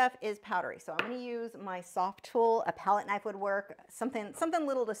 This stuff is powdery, so I'm going to use my soft tool. A palette knife would work, something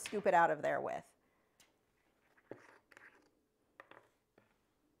little to scoop it out of there with.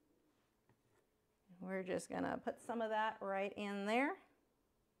 We're just going to put some of that right in there.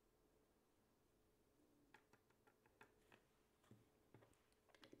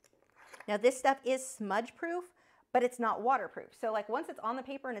 Now this stuff is smudge proof, but it's not waterproof. So like once it's on the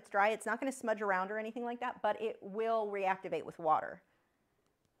paper and it's dry, it's not going to smudge around or anything like that, but it will reactivate with water.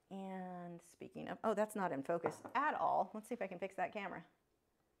 And speaking of, oh, that's not in focus at all. Let's see if I can fix that camera.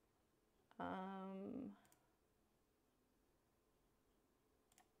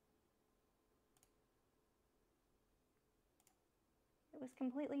 it was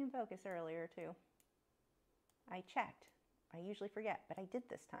completely in focus earlier too. I checked. I usually forget, but I did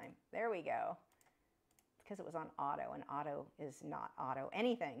this time. There we go. It's because it was on auto, and auto is not auto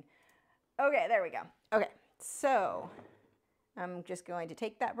anything. Okay, there we go. Okay, so I'm just going to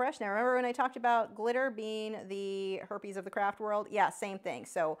take that brush. Now remember when I talked about glitter being the herpes of the craft world? Yeah, same thing.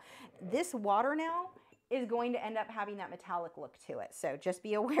 So this water now is going to end up having that metallic look to it. So just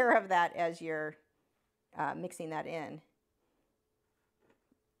be aware of that as you're mixing that in.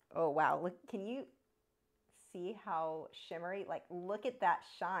 Oh, wow. Look, can you see how shimmery? Like, look at that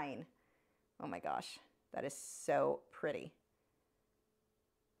shine. Oh my gosh, that is so pretty.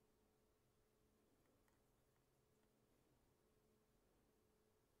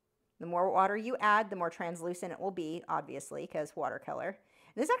 The more water you add, the more translucent it will be, obviously, because watercolor.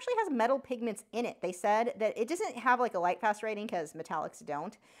 This actually has metal pigments in it. They said that it doesn't have like a light fast rating because metallics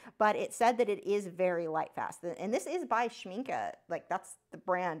don't, but it said that it is very light fast. And this is by Schminke. Like, that's the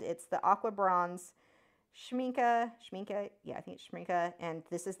brand. It's the Aqua Bronze Schminke, yeah, I think it's Schminke, and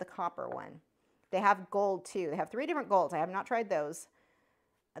this is the copper one. They have gold too. They have 3 different golds. I have not tried those.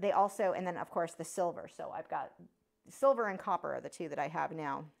 They also, and then of course the silver. So I've got silver and copper are the 2 that I have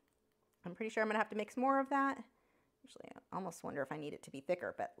now. I'm pretty sure I'm gonna have to mix more of that. Actually, I almost wonder if I need it to be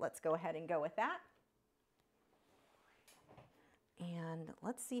thicker, but let's go ahead and go with that. And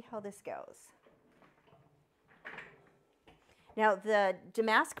let's see how this goes. Now the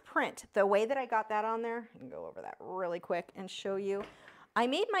damask print, the way that I got that on there, I can go over that really quick and show you. I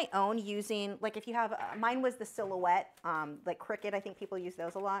made my own using, like if you have, mine was the silhouette, like Cricut, I think people use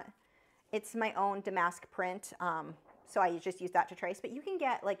those a lot. It's my own damask print, so I just use that to trace, but you can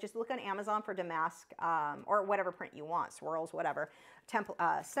get, like just look on Amazon for damask, or whatever print you want, swirls, whatever,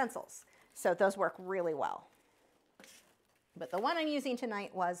 stencils. So those work really well. But the one I'm using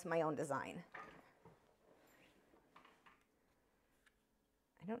tonight was my own design.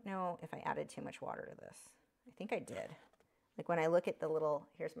 I don't know if I added too much water to this. I think I did. Like when I look at the little,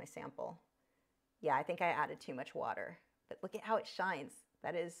 here's my sample. Yeah, I think I added too much water, but look at how it shines.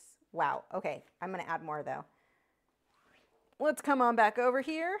 That is, wow. Okay, I'm gonna add more though. Let's come on back over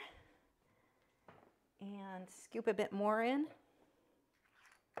here and scoop a bit more in.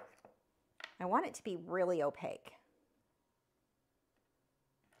 I want it to be really opaque.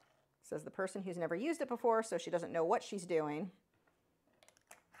 Says the person who's never used it before, so she doesn't know what she's doing.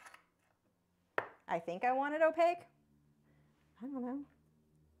 I think I want it opaque. I don't know.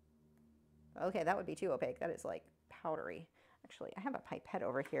 Okay, that would be too opaque. That is like powdery. Actually, I have a pipette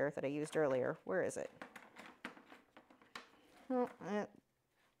over here that I used earlier. Where is it? Oh, it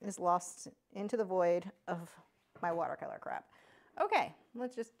is lost into the void of my watercolor crap. Okay,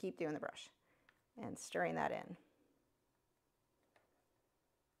 let's just keep doing the brush and stirring that in.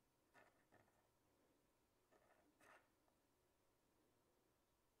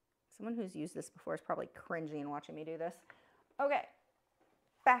 Someone who's used this before is probably cringing watching me do this. Okay,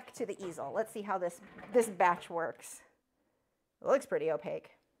 back to the easel. Let's see how this batch works. It looks pretty opaque.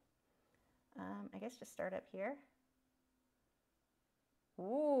 I guess just start up here.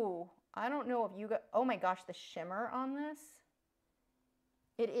 Ooh, I don't know if you got, oh my gosh, the shimmer on this.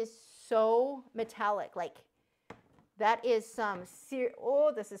 It is so metallic. Like, that is some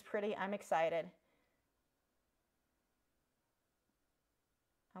oh, this is pretty. I'm excited.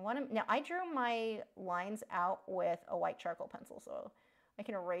 Now I drew my lines out with a white charcoal pencil, so I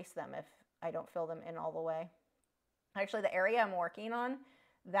can erase them if I don't fill them in all the way. Actually, the area I'm working on,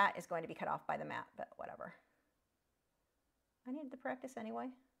 that is going to be cut off by the mat, but whatever. I needed the practice anyway.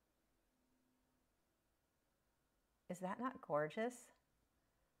 Is that not gorgeous?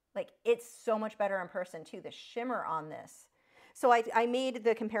 Like, it's so much better in person too, the shimmer on this. So I made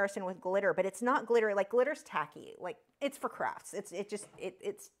the comparison with glitter, but it's not glitter. Like, glitter's tacky. Like, it's for crafts. It's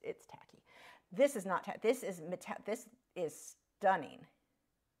tacky. This is not tacky. This is stunning.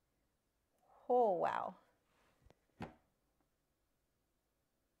 Oh, wow.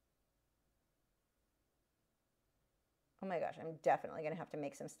 Oh my gosh, I'm definitely going to have to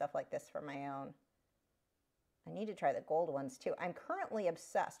make some stuff like this for my own. I need to try the gold ones too. I'm currently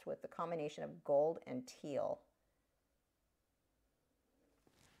obsessed with the combination of gold and teal.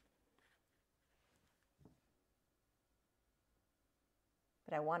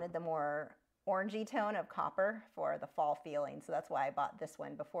 But I wanted the more orangey tone of copper for the fall feeling, so that's why I bought this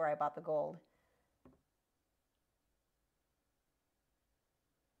one before I bought the gold.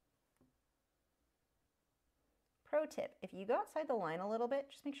 Pro tip, if you go outside the line a little bit,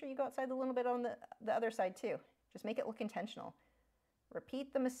 just make sure you go outside a little bit on the other side too. Just make it look intentional.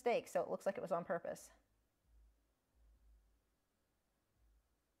 Repeat the mistake so it looks like it was on purpose.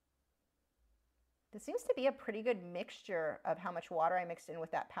 This seems to be a pretty good mixture of how much water I mixed in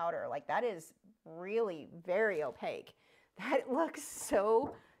with that powder. Like that is really very opaque. That looks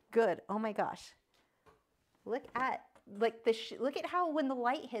so good. Oh my gosh. Look at like look at how when the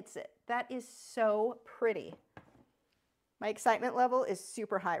light hits it. That is so pretty. My excitement level is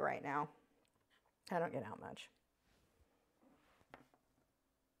super high right now. I don't get out much.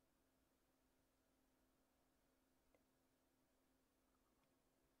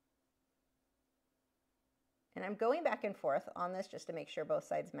 And I'm going back and forth on this just to make sure both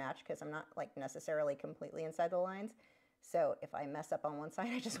sides match because I'm not like necessarily completely inside the lines. So if I mess up on one side,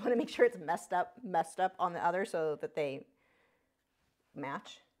 I just want to make sure it's messed up on the other so that they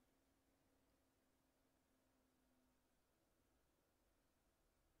match.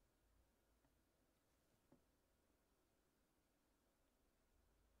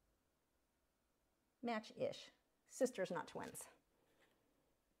 Match-ish. Sisters, not twins.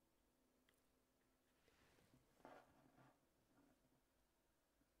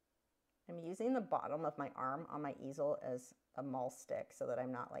 I'm using the bottom of my arm on my easel as a maul stick so that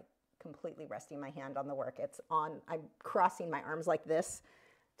I'm not like completely resting my hand on the work. I'm crossing my arms like this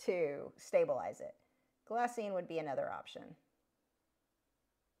to stabilize it. Glassine would be another option.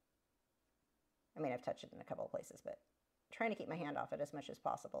 I mean, I've touched it in a couple of places, but trying to keep my hand off it as much as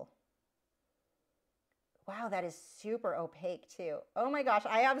possible. Wow, that is super opaque too. Oh my gosh,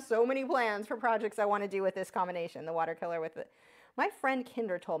 I have so many plans for projects I want to do with this combination, the watercolor with it. My friend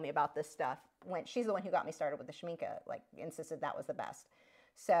Kinder told me about this stuff when she's the one who got me started with the Schminke, like insisted that was the best.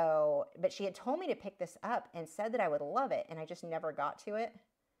 So, but she had told me to pick this up and said that I would love it, and I just never got to it.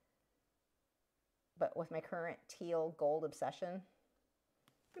 But with my current teal gold obsession,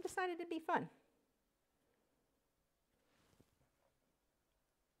 I decided it'd be fun.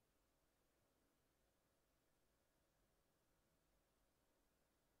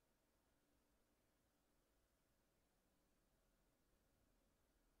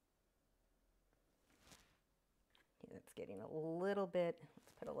 It's getting a little bit,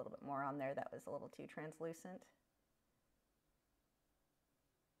 let's put a little bit more on there. That was a little too translucent.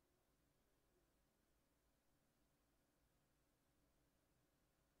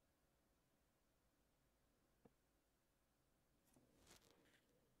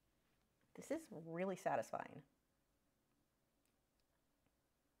 This is really satisfying.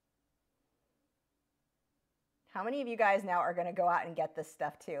 How many of you guys now are going to go out and get this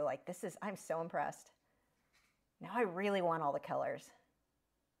stuff too? Like this is, I'm so impressed. Now I really want all the colors.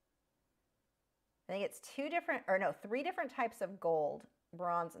 I think it's three different types of gold,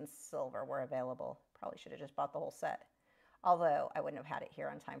 bronze, and silver were available. Probably should have just bought the whole set. Although I wouldn't have had it here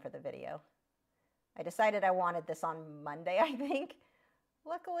on time for the video. I decided I wanted this on Monday, I think.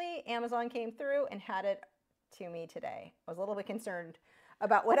 Luckily, Amazon came through and had it to me today. I was a little bit concerned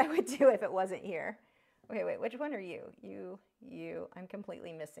about what I would do if it wasn't here. Okay, wait, which one are you? You. I'm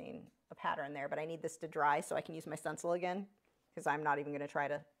completely missing a pattern there, but I need this to dry so I can use my stencil again because I'm not even going to try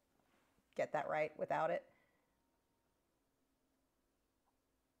to get that right without it.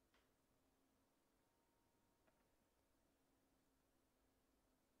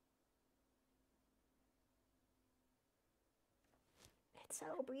 It's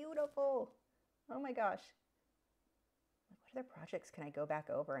so beautiful. Oh my gosh. What other projects can I go back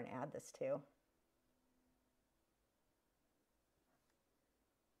over and add this to?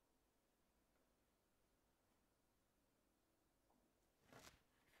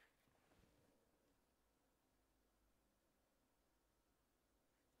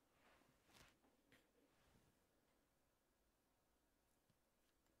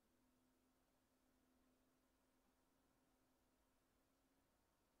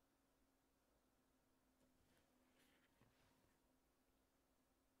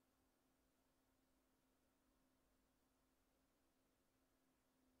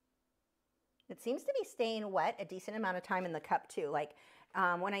 It seems to be staying wet a decent amount of time in the cup too. Like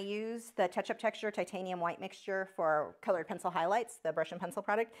when I use the Touch Up Texture titanium white mixture for colored pencil highlights, the brush and pencil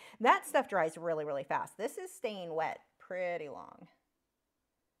product, that stuff dries really, really fast. This is staying wet pretty long.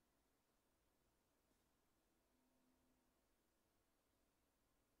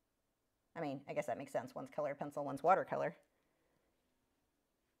 I mean, I guess that makes sense. One's colored pencil, one's watercolor.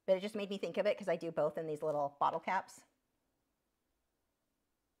 But it just made me think of it because I do both in these little bottle caps.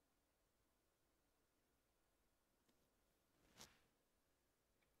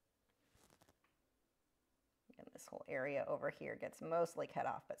 This whole area over here gets mostly cut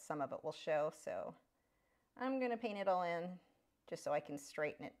off, but some of it will show. So I'm going to paint it all in just so I can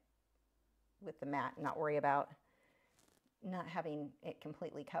straighten it with the mat and not worry about not having it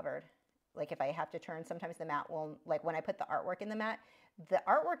completely covered. like if I have to turn, sometimes the mat will, like when I put the artwork in the mat, the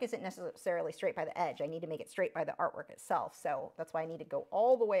artwork isn't necessarily straight by the edge. I need to make it straight by the artwork itself. So that's why I need to go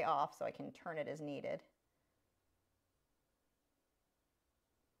all the way off so I can turn it as needed.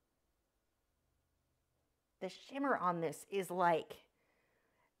 The shimmer on this is like,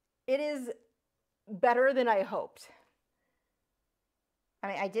 it is better than I hoped. I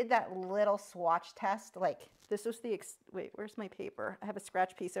mean, I did that little swatch test. Like, this was the, wait, where's my paper? I have a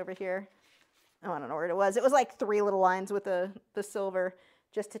scratch piece over here. Oh, I don't know where it was. It was like 3 little lines with the silver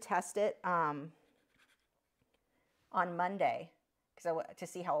just to test it on Monday to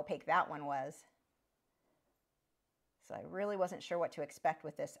see how opaque that one was. So I really wasn't sure what to expect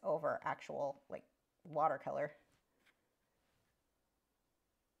with this over actual, like, watercolor.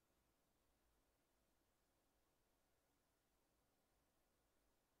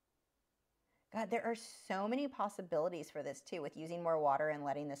 God, there are so many possibilities for this too, with using more water and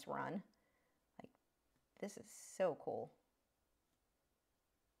letting this run. Like, this is so cool.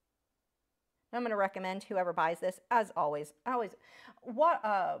 I'm going to recommend whoever buys this, as always,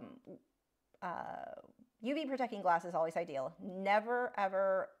 UV protecting glass is always ideal. Never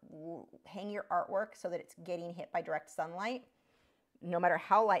ever hang your artwork so that it's getting hit by direct sunlight, no matter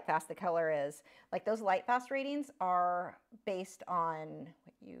how light fast the color is. Like, those light fast ratings are based on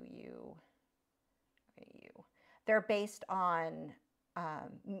they're based on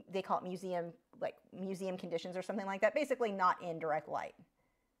they call it museum conditions or something like that. Basically, not in direct light.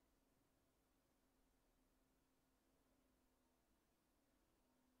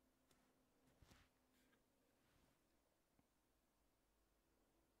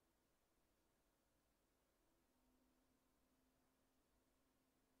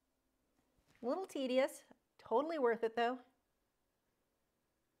 A little tedious, totally worth it though.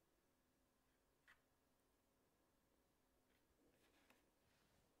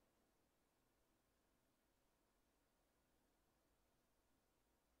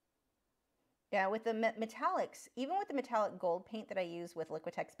 Yeah, with the metallics, even with the metallic gold paint that I use with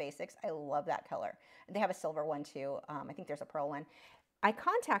Liquitex Basics, I love that color. They have a silver one too. I think there's a pearl one. I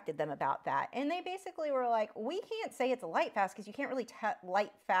contacted them about that, and they basically were like, we can't say it's a light fast because you can't really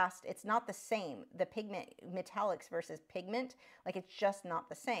light fast. It's not the same. The pigment, metallics versus pigment, like, it's just not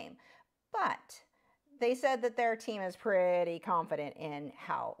the same. But they said that their team is pretty confident in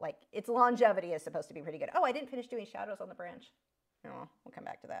how, like, its longevity is supposed to be pretty good. Oh, I didn't finish doing shadows on the branch. Oh, we'll come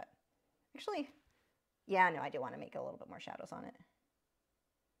back to that. Actually, yeah, no, I do want to make a little bit more shadows on it.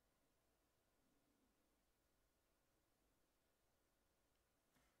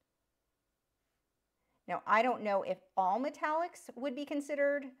 Now, I don't know if all metallics would be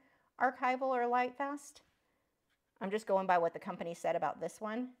considered archival or light fast. I'm just going by what the company said about this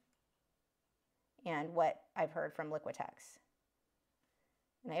one and what I've heard from Liquitex.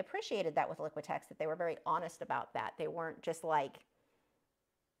 And I appreciated that with Liquitex, that they were very honest about that. They weren't just like,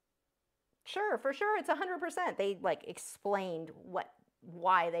 sure, for sure, it's 100%. They, like, explained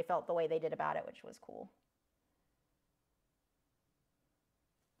why they felt the way they did about it, which was cool.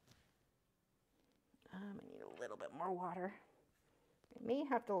 I need a little bit more water. I may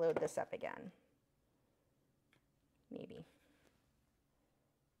have to load this up again. Maybe.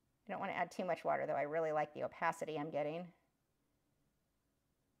 I don't want to add too much water, though. I really like the opacity I'm getting.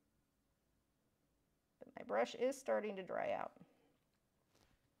 But my brush is starting to dry out.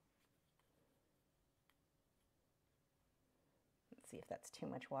 Let's see if that's too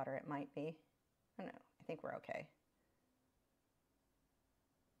much water. It might be. I don't know. I think we're okay.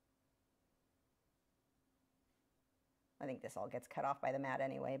 I think this all gets cut off by the mat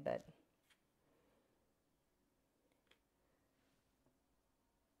anyway, but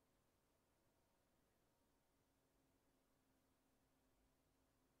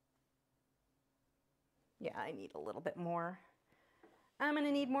yeah, I need a little bit more. I'm going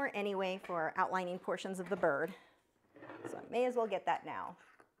to need more anyway for outlining portions of the bird, so I may as well get that now.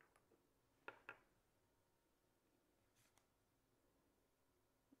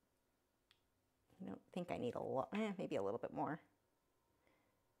 I don't think I need a lot, maybe a little bit more.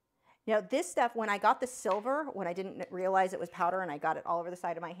 Now this stuff, when I got the silver, when I didn't realize it was powder and I got it all over the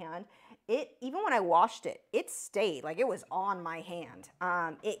side of my hand, even when I washed it, it stayed, like, it was on my hand.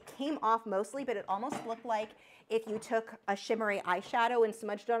 It came off mostly, but it almost looked like if you took a shimmery eyeshadow and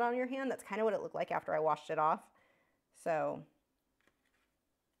smudged it on your hand. That's kind of what it looked like after I washed it off. So,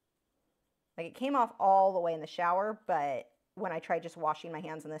 like, it came off all the way in the shower, but when I tried just washing my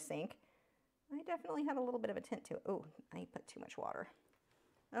hands in the sink, I definitely had a little bit of a tint to it. Oh, I put too much water.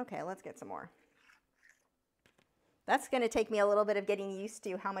 Okay, let's get some more. That's going to take me a little bit of getting used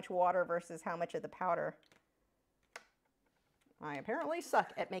to how much water versus how much of the powder. I apparently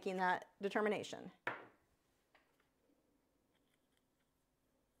suck at making that determination.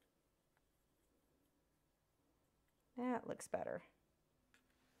 That looks better.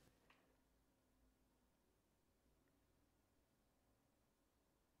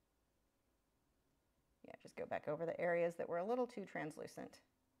 Yeah, just go back over the areas that were a little too translucent.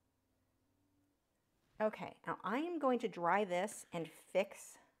 Okay, now I am going to dry this and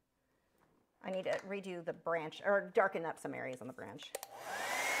fix. I need to redo the branch, or darken up some areas on the branch.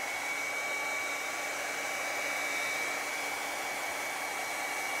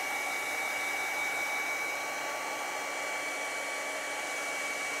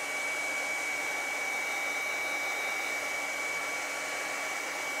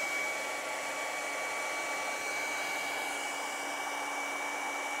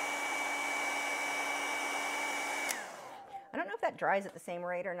 I don't know if that dries at the same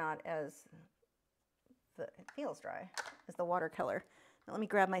rate or not as it feels dry as the watercolor. Now let me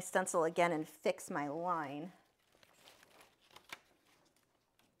grab my stencil again and fix my line.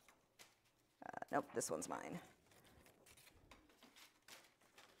 Nope, this one's mine.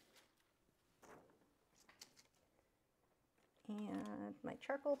 And my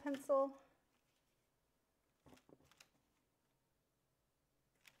charcoal pencil.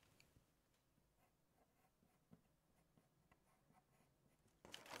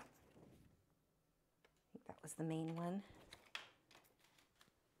 Was the main one.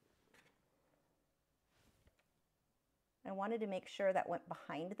 I wanted to make sure that went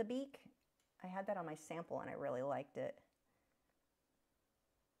behind the beak. I had that on my sample and I really liked it.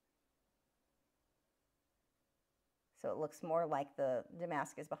 So it looks more like the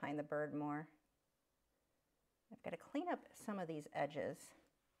damask is behind the bird more. I've got to clean up some of these edges.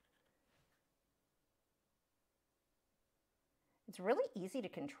 It's really easy to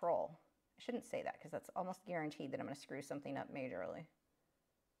control. I shouldn't say that because that's almost guaranteed that I'm going to screw something up majorly.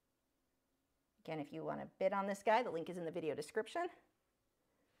 Again, if you want to bid on this guy, the link is in the video description.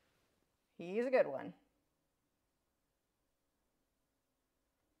 He's a good one.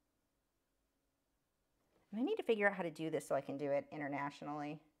 And I need to figure out how to do this so I can do it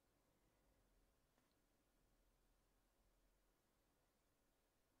internationally.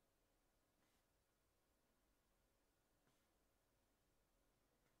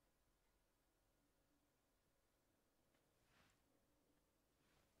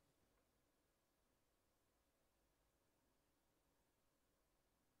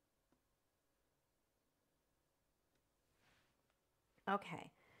 Okay,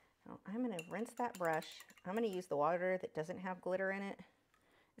 now I'm going to rinse that brush. I'm going to use the water that doesn't have glitter in it.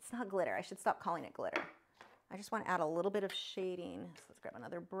 It's not glitter. I should stop calling it glitter. I just want to add a little bit of shading. So let's grab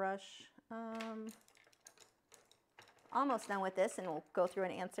another brush. Almost done with this, and we'll go through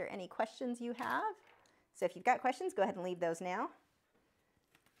and answer any questions you have. So if you've got questions, go ahead and leave those now.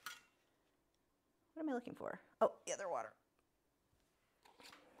 What am I looking for? Oh, the other water.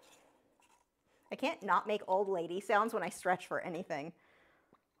 I can't not make old lady sounds when I stretch for anything.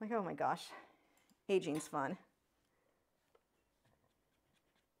 Like, oh my gosh, aging's fun.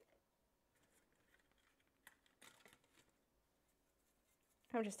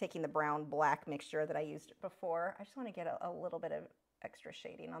 I'm just taking the brown black mixture that I used before. I just want to get a little bit of extra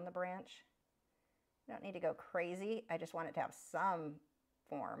shading on the branch. You don't need to go crazy. I just want it to have some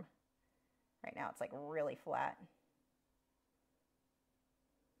form. Right now it's like really flat.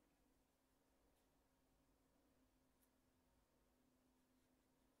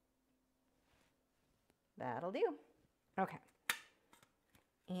 That'll do. Okay.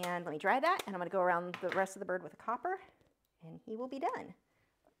 And let me dry that, and I'm going to go around the rest of the bird with a copper, and he will be done.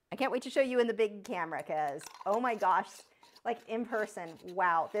 I can't wait to show you in the big camera because, oh my gosh, like in person,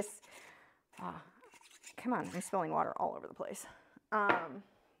 wow, this, come on, I'm spilling water all over the place. Okay.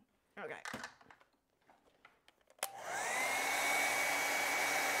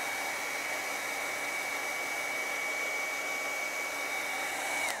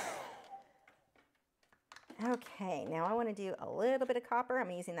 Okay, now I want to do a little bit of copper. I'm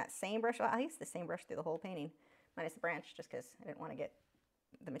using that same brush. Well, I used the same brush through the whole painting, minus the branch, just because I didn't want to get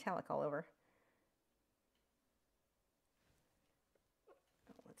the metallic all over.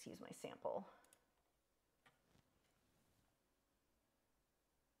 Let's use my sample.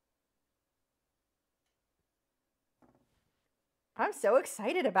 I'm so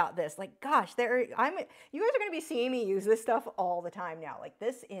excited about this. Like, gosh, you guys are going to be seeing me use this stuff all the time now. Like,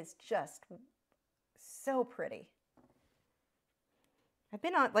 this is just so pretty. I've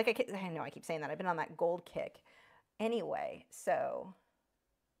been on, like, I know I keep saying that. I've been on that gold kick anyway, so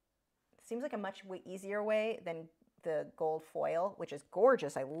it seems like a much easier way than the gold foil, which is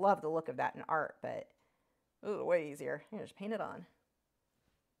gorgeous. I love the look of that in art, but Ooh, way easier. You just paint it on.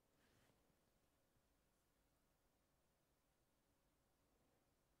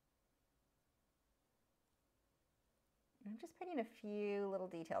 I'm just putting a few little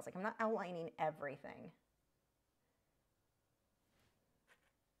details. Like I'm not outlining everything.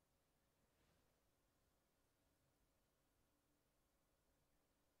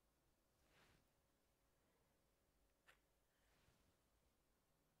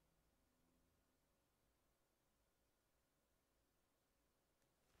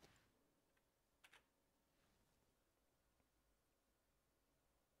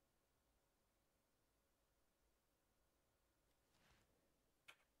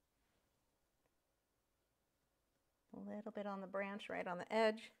 A little bit on the branch, right on the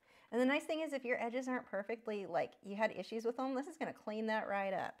edge. And the nice thing is if your edges aren't perfectly, like you had issues with them, this is going to clean that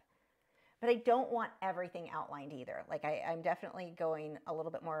right up. But I don't want everything outlined either. Like I'm definitely going a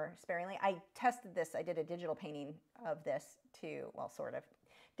little bit more sparingly. I tested this. I did a digital painting of this too. Well, sort of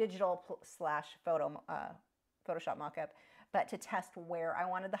digital slash Photoshop mockup, but to test where I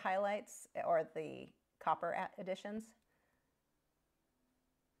wanted the highlights or the copper additions.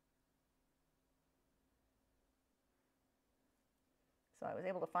 So I was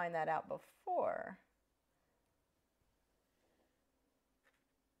able to find that out before.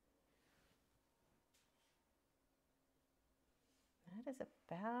 That is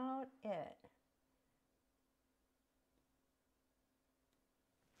about it.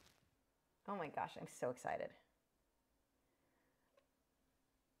 Oh my gosh, I'm so excited.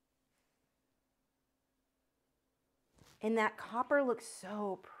 And that copper looks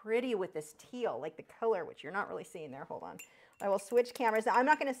so pretty with this teal, like the color, which you're not really seeing there. Hold on. I will switch cameras. Now, I'm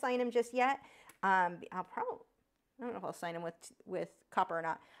not going to sign him just yet. I don't know if I'll sign him with copper or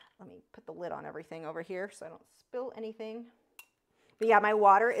not. Let me put the lid on everything over here so I don't spill anything. But yeah, my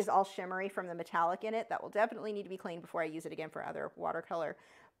water is all shimmery from the metallic in it. That will definitely need to be cleaned before I use it again for other watercolor.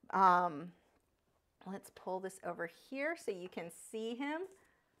 Let's pull this over here so you can see him.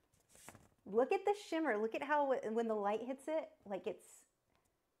 Look at the shimmer. Look at how when the light hits it, like it's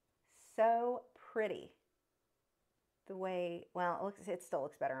so pretty. The way, well, it still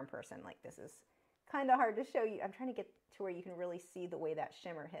looks better in person. Like this is kind of hard to show you. I'm trying to get to where you can really see the way that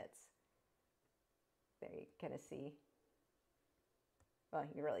shimmer hits. There, you kind of see. Well,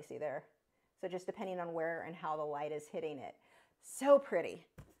 you can really see there. So just depending on where and how the light is hitting it. So pretty.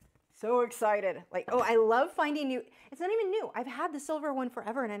 So excited. Like, oh, I love finding new. It's not even new. I've had the silver one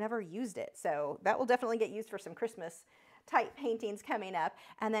forever and I never used it. So that will definitely get used for some Christmas type paintings coming up.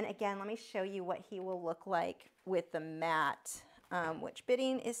 And then again, let me show you what he will look like with the matte, which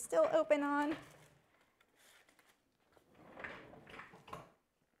bidding is still open on.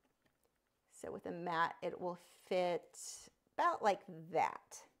 So with the matte, it will fit about like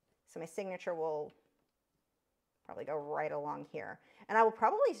that. So my signature will probably go right along here. And I will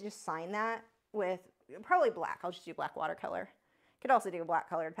probably just sign that with probably black. I'll just do black watercolor. Could also do a black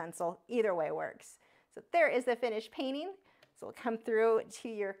colored pencil. Either way works. So there is the finished painting. So we'll come through to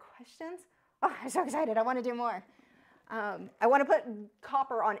your questions. Oh, I'm so excited. I want to do more. I want to put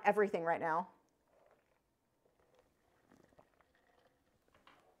copper on everything right now.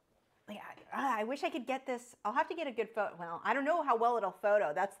 Yeah, I wish I could get this. I'll have to get a good photo. Well, I don't know how well it'll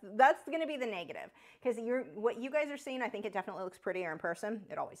photo. That's going to be the negative. Because what you guys are seeing, I think it definitely looks prettier in person.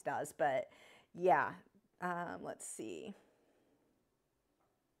 It always does. But yeah, let's see.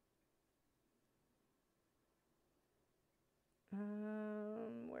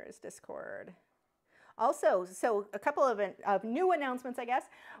 Where's Discord? Also, so a couple of new announcements, I guess.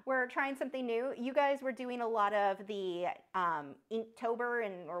 We're trying something new. You guys were doing a lot of the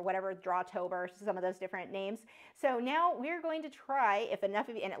Inktober or whatever, Drawtober, some of those different names. So now we're going to try, if enough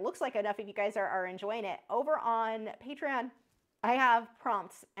of you, and it looks like enough of you guys are enjoying it, over on Patreon. I have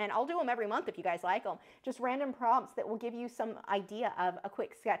prompts, and I'll do them every month if you guys like them. Just random prompts that will give you some idea of a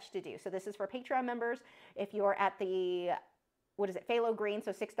quick sketch to do. So this is for Patreon members. If you're at the what is it, Phthalo Green,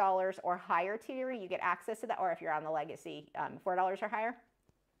 so $6 or higher tier, you get access to that. Or if you're on the Legacy, $4 or higher,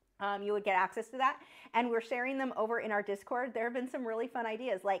 you would get access to that. And we're sharing them over in our Discord. There have been some really fun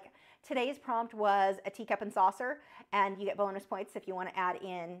ideas. Like today's prompt was a teacup and saucer, and you get bonus points if you want to add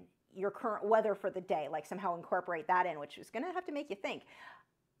in your current weather for the day, like somehow incorporate that in, which is going to have to make you think.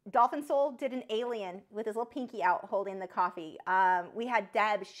 Dolphin Soul did an alien with his little pinky out holding the coffee. We had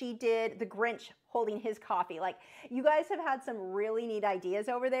Deb, she did the Grinch holding his coffee. Like, you guys have had some really neat ideas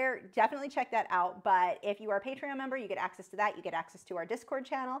over there. Definitely check that out. But if you are a Patreon member, you get access to that. You get access to our Discord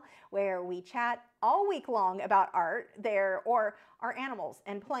channel where we chat all week long about art there, or our animals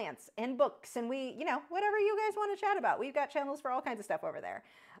and plants and books. And we, you know, whatever you guys want to chat about. We've got channels for all kinds of stuff over there.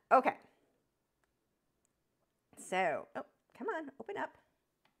 Okay. So, oh, come on, open up.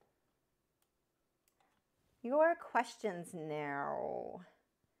 Your questions now.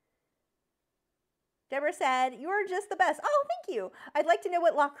 Deborah said, you're just the best. Oh, thank you. I'd like to know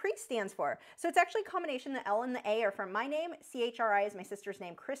what Lachri stands for. So it's actually a combination. The L and the A are from my name. CHRI is my sister's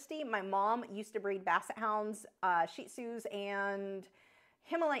name, Christy. My mom used to breed Basset Hounds, Shih Tzus, and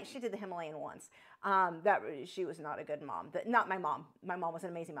Himalayan. She did the Himalayan once. She was not a good mom. Not my mom. My mom was an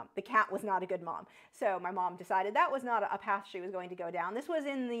amazing mom. The cat was not a good mom. So my mom decided that was not a path she was going to go down. This was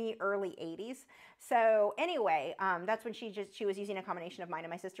in the early 80s. So anyway, that's when she was using a combination of mine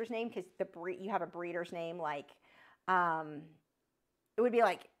and my sister's name, because you have a breeder's name, like it would be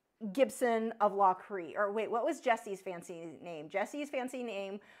like Gibson of Lachri. Or wait, what was Jessie's fancy name? Jessie's fancy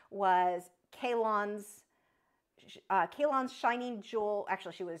name was Kalon's Shining Jewel.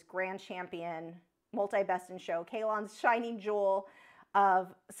 Actually, she was Grand Champion, multi-best in show. Kalon's Shining Jewel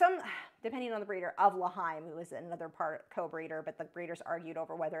of some, depending on the breeder, of Laheim, who was another co-breeder, but the breeders argued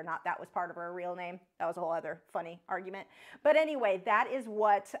over whether or not that was part of her real name. That was a whole other funny argument. But anyway, that is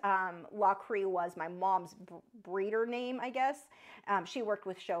what Lachri was, my mom's breeder name, I guess. She worked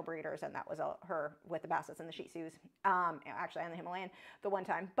with show breeders, and that was her with the Bassets and the Shih Tzus, actually, and the Himalayan the one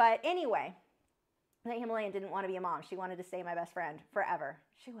time. But anyway, the Himalayan didn't want to be a mom. She wanted to stay my best friend forever.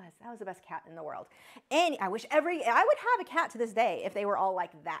 That was the best cat in the world. And I would have a cat to this day if they were all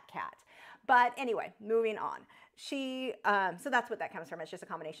like that cat. But anyway, moving on. So that's what that comes from. It's just a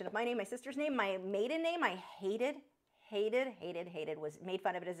combination of my name, my sister's name, my maiden name. I hated, was made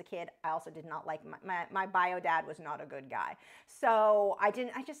fun of it as a kid. I also did not like, my bio dad was not a good guy. So I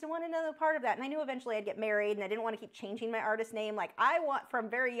just didn't want another part of that. And I knew eventually I'd get married, and I didn't want to keep changing my artist name. Like from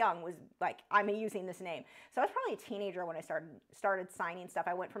very young was like, I'm using this name. So I was probably a teenager when I started signing stuff.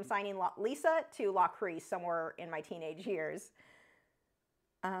 I went from signing Lisa to Lachri somewhere in my teenage years.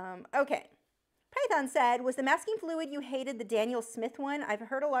 Okay. Python said, was the masking fluid you hated the Daniel Smith one? I've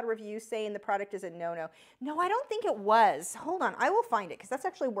heard a lot of reviews saying the product is a no-no. No, I don't think it was. Hold on, I will find it, because that's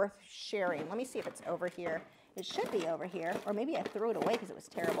actually worth sharing. Let me see if it's over here. It should be over here, or maybe I threw it away because it was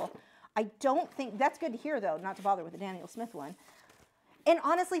terrible. I don't think, that's good to hear though, not to bother with the Daniel Smith one. And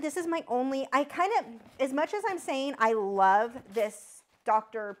honestly, this is my only, as much as I'm saying I love this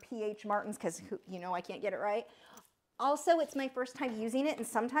Dr. P.H. Martin's, because I can't get it right. Also, it's my first time using it, and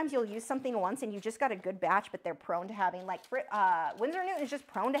sometimes you'll use something once and you just got a good batch, but they're prone to having, like, Winsor & Newton is just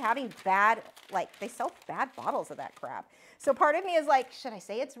prone to having bad, like, they sell bad bottles of that crap. So part of me is like, should I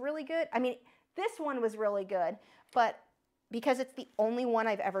say it's really good? I mean, this one was really good, but because it's the only one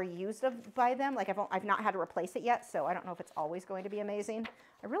I've ever used by them, like, I've not had to replace it yet, so I don't know if it's always going to be amazing.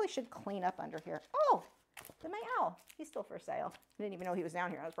 I really should clean up under here. Oh, my owl. He's still for sale. I didn't even know he was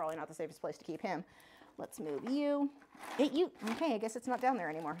down here. That was probably not the safest place to keep him. Let's move you. Okay, I guess it's not down there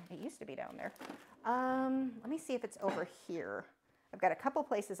anymore. It used to be down there. Let me see if it's over here. I've got a couple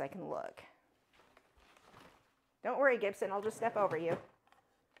places I can look. Don't worry, Gibson. I'll just step over you.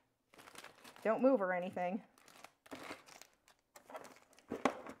 Don't move or anything.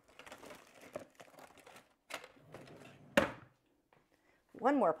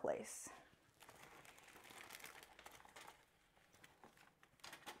 One more place.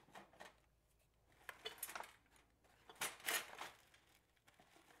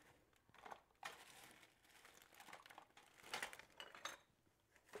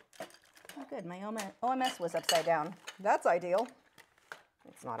 Good, my OMS was upside down. That's ideal.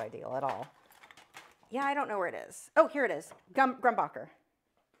 It's not ideal at all. Yeah, I don't know where it is. Oh, here it is. Grumbacher.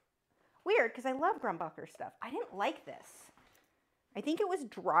 Weird, because I love Grumbacher stuff. I didn't like this. I think it was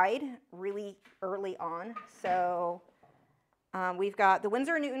dried really early on. So we've got the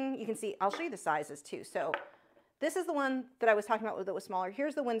Winsor & Newton. You can see, I'll show you the sizes too. So this is the one that I was talking about that was smaller.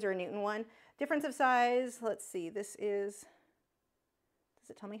 Here's the Winsor & Newton one. Difference of size, let's see, this is, does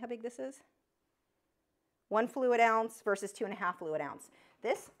it tell me how big this is? 1 fluid ounce versus 2.5 fluid ounce.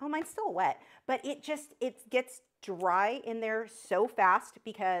 This, oh, mine's still wet, but it gets dry in there so fast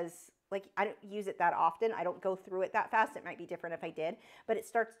because, like, I don't use it that often. I don't go through it that fast. It might be different if I did, but it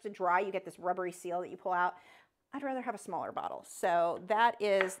starts to dry. You get this rubbery seal that you pull out. I'd rather have a smaller bottle. So that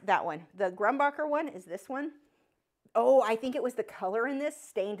is that one. The Grumbacher one is this one. Oh, I think it was the color in this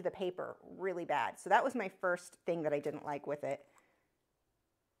stained the paper really bad. So that was my first thing that I didn't like with it.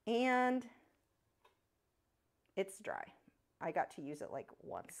 And it's dry. I got to use it like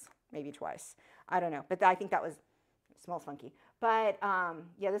once, maybe twice. I don't know, but I think that was, it smells funky. But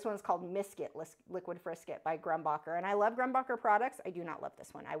yeah, this one's called Misket, Liquid Frisket by Grumbacher. And I love Grumbacher products. I do not love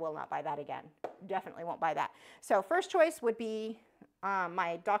this one. I will not buy that again. Definitely won't buy that. So first choice would be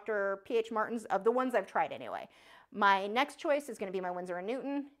my Dr. P.H. Martin's, of the ones I've tried anyway. My next choice is going to be my Winsor &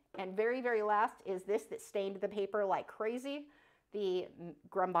 Newton. And very, very last is this that stained the paper like crazy, the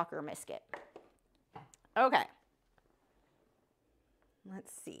Grumbacher Misket. Okay.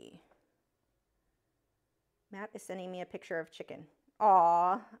 Let's see. Matt is sending me a picture of chicken.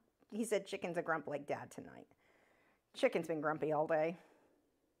 Aw, he said chicken's a grump like dad tonight. Chicken's been grumpy all day.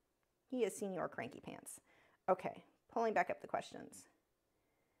 He is senior cranky pants. Okay, pulling back up the questions.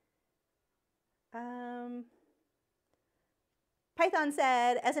 Python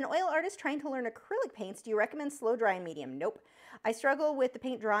said, as an oil artist trying to learn acrylic paints, do you recommend slow drying medium? Nope. I struggle with the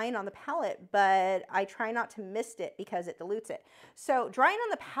paint drying on the palette, but I try not to mist it because it dilutes it. So drying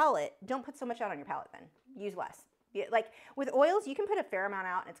on the palette, don't put so much out on your palette then. Use less. Like with oils, you can put a fair amount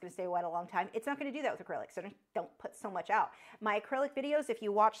out and it's going to stay wet a long time. It's not going to do that with acrylics, so don't put so much out. My acrylic videos, if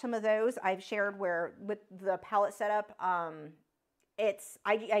you watch some of those, I've shared where with the palette setup, I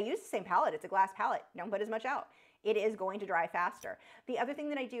use the same palette. It's a glass palette. Don't put as much out. It is going to dry faster. The other thing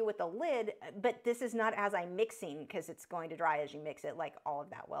that I do with the lid, but this is not as I'm mixing because it's going to dry as you mix it, like all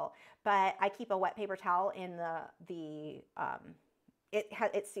of that will, but I keep a wet paper towel in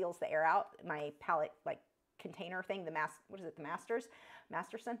it seals the air out. My palette like container thing, the Masterson? I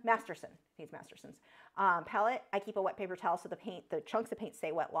think it's Masterson's palette. I keep a wet paper towel so the chunks of paint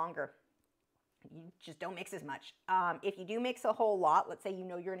stay wet longer. You just don't mix as much. If you do mix a whole lot, let's say you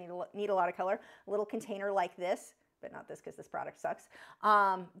know you're gonna need a lot of color, a little container like this, but not this because this product sucks.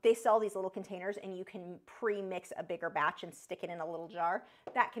 They sell these little containers and you can pre-mix a bigger batch and stick it in a little jar.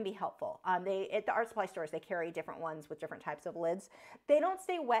 That can be helpful. At the art supply stores, they carry different ones with different types of lids. They don't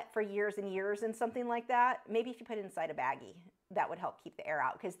stay wet for years and years and something like that. Maybe if you put it inside a baggie, that would help keep the air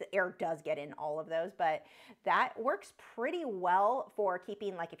out because the air does get in all of those, but that works pretty well for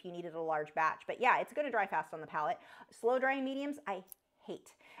keeping, like if you needed a large batch. But yeah, it's going to dry fast on the palette. Slow drying mediums, I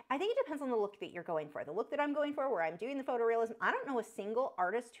hate. I think it depends on the look that you're going for. The look that I'm going for, where I'm doing the photorealism, I don't know a single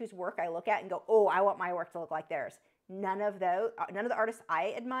artist whose work I look at and go, oh, I want my work to look like theirs. None of the artists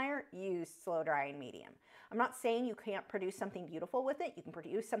I admire use slow drying medium. I'm not saying you can't produce something beautiful with it. You can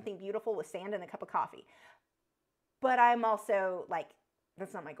produce something beautiful with sand and a cup of coffee. But I'm also like,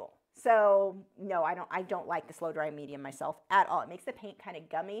 that's not my goal. So no, I don't like the slow drying medium myself at all. It makes the paint kind of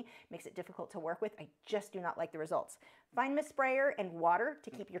gummy, makes it difficult to work with. I just do not like the results. Fine mist sprayer and water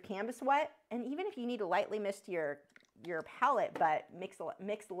to keep your canvas wet. And even if you need to lightly mist your palette, but mix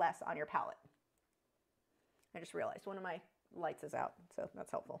less on your palette. I just realized one of my lights is out, so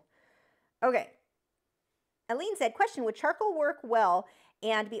that's helpful. Okay. Aline said, question, would charcoal work well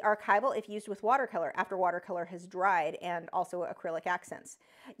and be archival if used with watercolor after watercolor has dried, and also acrylic accents?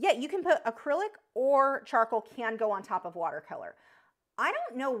 Yeah, you can put acrylic or charcoal can go on top of watercolor. I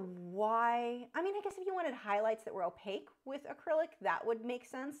don't know why. I mean, I guess if you wanted highlights that were opaque with acrylic, that would make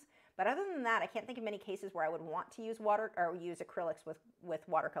sense. But other than that, I can't think of many cases where I would want to use use acrylics with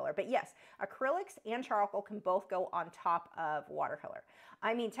watercolor. But yes, acrylics and charcoal can both go on top of watercolor.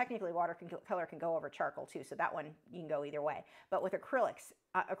 I mean, technically watercolor can go over charcoal too, so that one you can go either way. But with acrylics,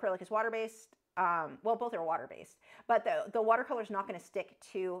 acrylic is water-based. Well, both are water-based, but the watercolor is not going to stick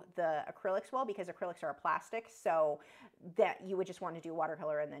to the acrylics well because acrylics are a plastic, so that you would just want to do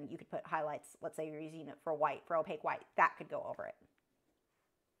watercolor and then you could put highlights. Let's say you're using it for white, for opaque white, that could go over it.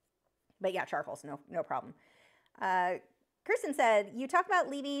 But yeah, charcoal's no problem. Kirsten said, you talked about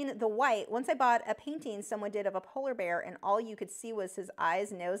leaving the white. Once I bought a painting someone did of a polar bear and all you could see was his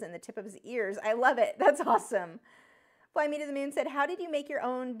eyes, nose, and the tip of his ears. I love it. That's awesome. Fly Me to the Moon said, how did you make your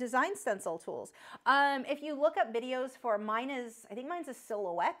own design stencil tools? If you look up videos for I think mine's a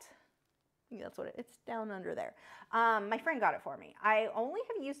silhouette. I think that's what it's down under there. My friend got it for me. I only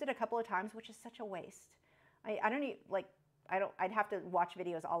have used it a couple of times, which is such a waste. I'd have to watch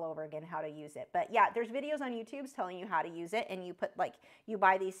videos all over again how to use it. But yeah, there's videos on YouTube telling you how to use it, and you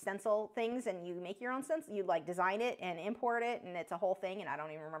buy these stencil things and you make your own stencil. You like design it and import it, and it's a whole thing, and I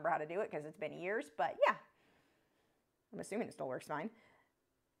don't even remember how to do it because it's been years, but yeah. I'm assuming it still works fine.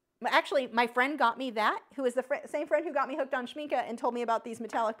 But actually, my friend got me that, who is the same friend who got me hooked on Schmincke and told me about these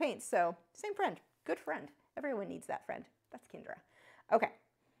metallic paints. So same friend, good friend. Everyone needs that friend. That's Kendra. Okay.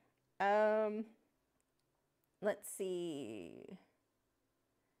 Let's see.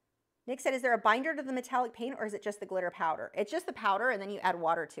 Nick said, is there a binder to the metallic paint or is it just the glitter powder? It's just the powder and then you add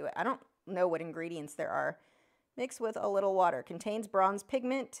water to it. I don't know what ingredients there are. Mix with a little water. Contains bronze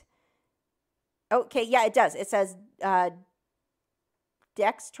pigment. Okay, yeah, it does. It says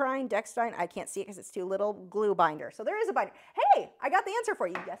dextrine. I can't see it because it's too little. Glue binder. So there is a binder. Hey, I got the answer for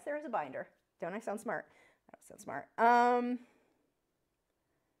you. Yes, there is a binder. Don't I sound smart? I don't sound smart.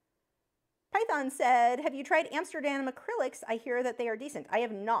 Python said, have you tried Amsterdam acrylics? I hear that they are decent. I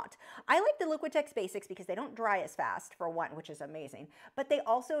have not. I like the Liquitex Basics because they don't dry as fast, for one, which is amazing, but they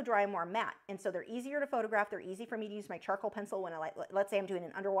also dry more matte. And so they're easier to photograph. They're easy for me to use my charcoal pencil when let's say I'm doing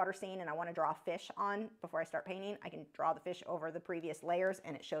an underwater scene and I want to draw a fish on before I start painting. I can draw the fish over the previous layers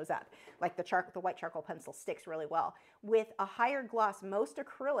and it shows up. Like the white charcoal pencil sticks really well. With a higher gloss, most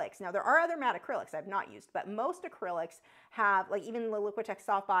acrylics, now there are other matte acrylics I've not used, but most acrylics have, like even the Liquitex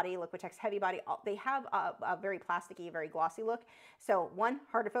Soft Body, Liquitex Heavy Body, they have a very plasticky, very glossy look. So one,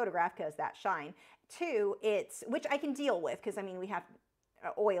 hard to photograph because that shine. Two, which I can deal with because I mean we have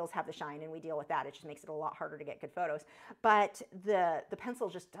oils have the shine and we deal with that. It just makes it a lot harder to get good photos. But the pencil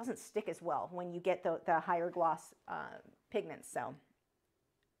just doesn't stick as well when you get the higher gloss pigments. So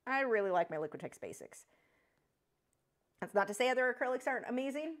I really like my Liquitex Basics. That's not to say other acrylics aren't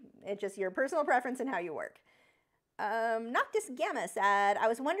amazing. It's just your personal preference and how you work. Noctis Gamma said, I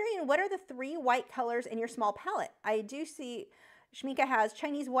was wondering what are the 3 white colors in your small palette? I do see Shmika has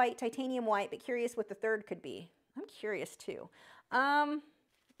Chinese white, titanium white, but curious what the third could be. I'm curious too. I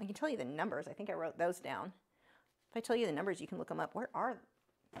can tell you the numbers. I think I wrote those down. If I tell you the numbers, you can look them up. Where'd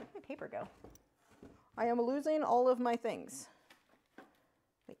my paper go? I am losing all of my things.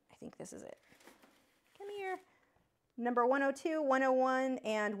 Wait, I think this is it. Come here. Number 102, 101,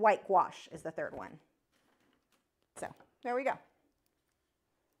 and white gouache is the third one. So there we go.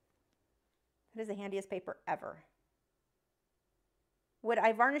 That is the handiest paper ever. Would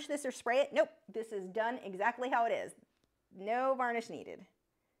I varnish this or spray it? Nope, this is done exactly how it is. No varnish needed.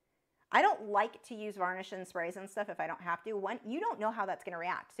 I don't like to use varnish and sprays and stuff if I don't have to. One, you don't know how that's going to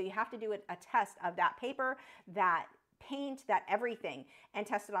react. So you have to do a test of that paper, that paint, that everything, and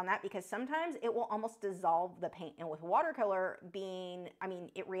test it on that because sometimes it will almost dissolve the paint. And with watercolor being, I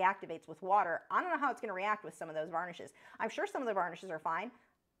mean, it reactivates with water. I don't know how it's going to react with some of those varnishes. I'm sure some of the varnishes are fine.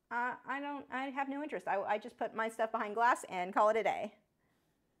 I have no interest. I just put my stuff behind glass and call it a day.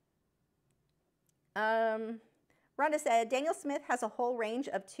 Rhonda said, Daniel Smith has a whole range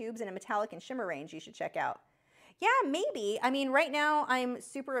of tubes in a metallic and shimmer range you should check out. Yeah, maybe. I mean, right now I'm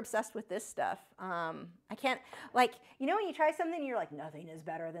super obsessed with this stuff. I can't, like, you know when you try something and you're like, nothing is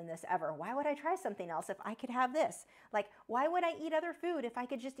better than this ever. Why would I try something else if I could have this? Like, why would I eat other food if I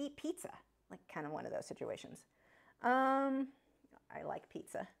could just eat pizza? Like, kind of one of those situations. I like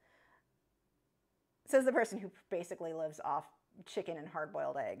pizza. Says the person who basically lives off chicken and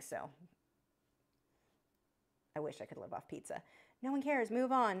hard-boiled eggs, so I wish I could live off pizza. No one cares.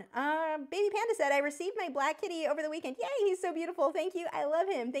 Move on. Baby Panda said, I received my black kitty over the weekend. Yay, he's so beautiful. Thank you. I love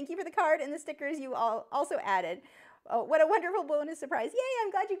him. Thank you for the card and the stickers you all also added. Oh, what a wonderful bonus surprise. Yay,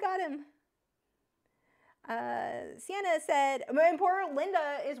 I'm glad you got him. Sienna said, and poor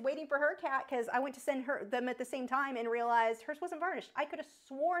Linda is waiting for her cat because I went to send them at the same time and realized hers wasn't varnished. I could have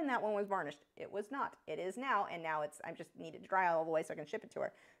sworn that one was varnished. It was not. It is now, and now I just needed to dry all the way so I can ship it to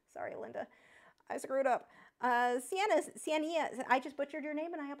her. Sorry, Linda. I screwed up. Sienna, I just butchered your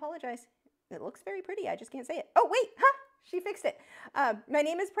name and I apologize. It looks very pretty. I just can't say it. Oh, wait. Huh? She fixed it. My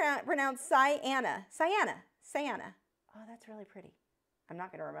name is pronounced Sienna. Oh, that's really pretty. I'm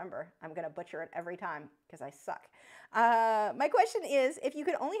not going to remember. I'm going to butcher it every time because I suck. My question is, if you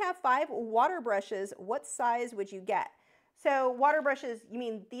could only have 5 water brushes, what size would you get? So water brushes, you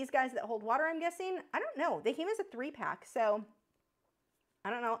mean these guys that hold water, I'm guessing? I don't know. They came as a 3-pack. So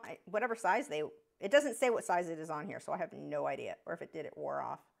I don't know. Whatever size it doesn't say what size it is on here, so I have no idea. Or if it did, it wore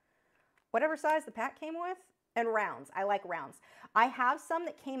off. Whatever size the pack came with. And rounds. I like rounds. I have some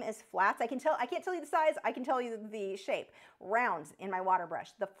that came as flats. I can't tell you the size. I can tell you the shape. Rounds in my water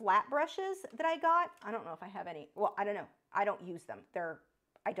brush. The flat brushes that I got, I don't know if I have any. Well, I don't know. I don't use them.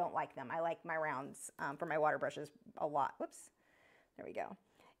 I don't like them. I like my rounds for my water brushes a lot. Whoops. There we go.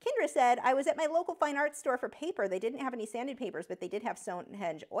 Kendra said, I was at my local fine arts store for paper. They didn't have any sanded papers, but they did have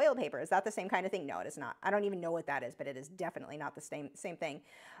Stonehenge oil paper. Is that the same kind of thing? No, it is not. I don't even know what that is, but it is definitely not the same thing.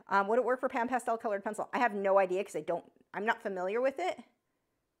 Would it work for pan pastel colored pencil? I have no idea because I'm not familiar with it.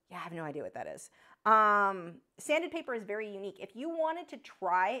 Yeah, I have no idea what that is. Sanded paper is very unique. If you wanted to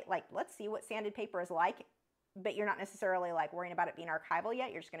try, like, let's see what sanded paper is like, but you're not necessarily like worrying about it being archival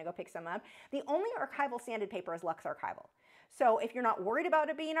yet. You're just going to go pick some up. The only archival sanded paper is Lux Archival. So if you're not worried about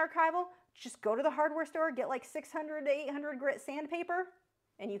it being archival, just go to the hardware store, get like 600 to 800 grit sandpaper,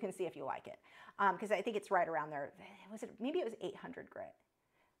 and you can see if you like it. Because I think it's right around there. Maybe it was 800 grit.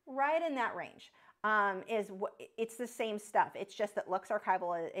 Right in that range. It's the same stuff. It's just that Lux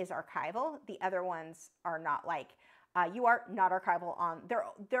Archival is archival. The other ones are not like, you are not archival on,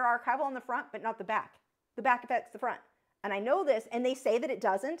 they're archival on the front, but not the back. The back affects the front. And I know this, and they say that it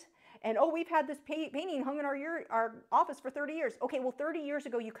doesn't. And oh, we've had this painting hung in our office for 30 years. Okay, well, 30 years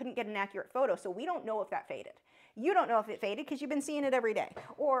ago, you couldn't get an accurate photo, so we don't know if that faded. You don't know if it faded because you've been seeing it every day.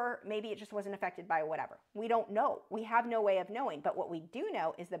 Or maybe it just wasn't affected by whatever. We don't know. We have no way of knowing. But what we do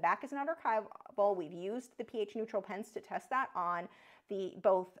know is the back is not archival. We've used the pH neutral pens to test that on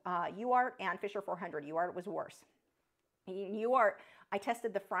both UART and Fisher 400. UART was worse. UART, I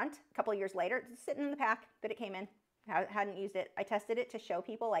tested the front a couple of years later, sitting in the pack that it came in. Hadn't used it. I tested it to show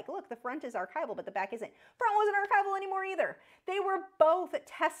people, like, look, the front is archival, but the back isn't. Front wasn't archival anymore either. They were both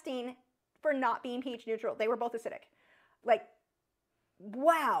testing for not being pH neutral. They were both acidic. Like,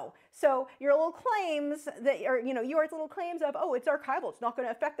 wow. So your little claims that, or, you know, UART's little claims of, oh, it's archival, it's not going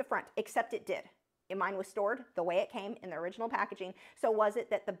to affect the front, except it did. Mine was stored the way it came in the original packaging. So was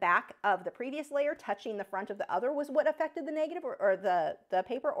it that the back of the previous layer touching the front of the other was what affected the negative or the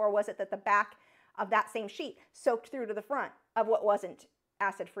paper, or was it that the back of that same sheet soaked through to the front of what wasn't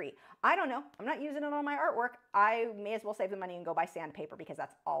acid free? I don't know. I'm not using it on my artwork. I may as well save the money and go buy sandpaper because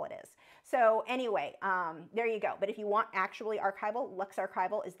that's all it is. So anyway, there you go. But if you want actually archival, Lux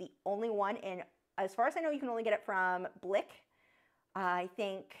Archival is the only one. And as far as I know, you can only get it from Blick. I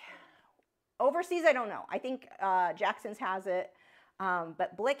think overseas, I don't know. I think Jackson's has it,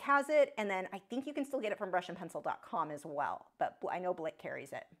 but Blick has it. And then I think you can still get it from brushandpencil.com as well. But I know Blick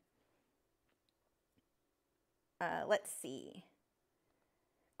carries it. Let's see.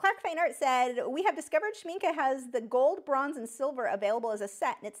 Clark Fine Art said, we have discovered Schmincke has the gold, bronze, and silver available as a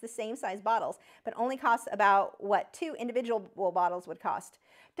set, and it's the same size bottles, but only costs about what 2 individual bottles would cost.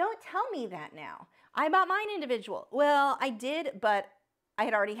 Don't tell me that now. I bought mine individual. Well, I did, but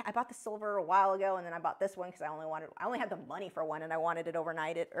I bought the silver a while ago, and then I bought this one because I only had the money for one, and I wanted it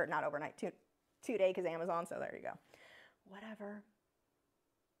overnight, or not overnight, two day because Amazon, so there you go. Whatever.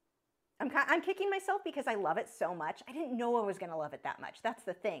 I'm kicking myself because I love it so much. I didn't know I was going to love it that much. That's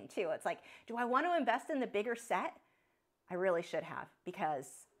the thing, too. It's like, do I want to invest in the bigger set? I really should have because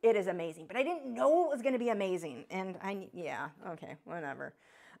it is amazing. But I didn't know it was going to be amazing. And yeah, okay, whatever.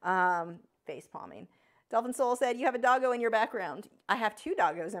 Face palming. Dolphin Soul said, you have a doggo in your background. I have 2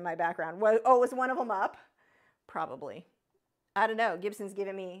 doggos in my background. Oh, was one of them up? Probably. I don't know. Gibson's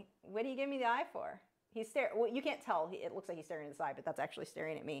giving me, what are you giving me the eye for? He's staring, well, you can't tell. It looks like he's staring at the side, but that's actually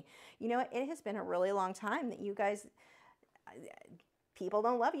staring at me. You know what? It has been a really long time that you guys, people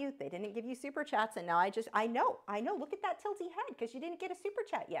don't love you. They didn't give you super chats, and now I know. Look at that tilty head because you didn't get a super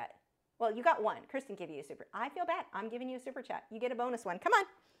chat yet. Well, you got one. Kristen gave you a super. I feel bad. I'm giving you a super chat. You get a bonus one. Come on.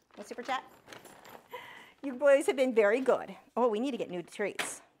 A super chat. You boys have been very good. Oh, we need to get new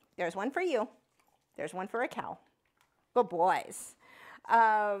treats. There's one for you. There's one for a cow. Good boys.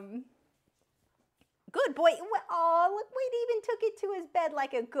 Good boy. Oh, look, Wade even took it to his bed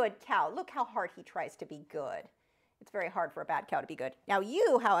like a good cow. Look how hard he tries to be good. It's very hard for a bad cow to be good. Now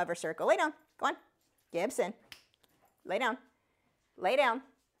you, however, sir, go lay down. Go on. Gibson, lay down. Lay down.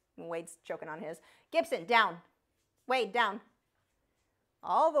 Wade's choking on his. Gibson, down. Wade, down.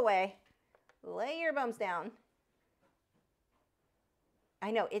 All the way. Lay your bums down.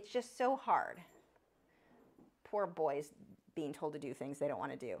 I know, it's just so hard. Poor boys being told to do things they don't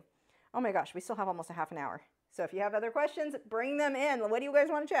want to do. Oh my gosh, we still have almost a half an hour. So if you have other questions, bring them in. What do you guys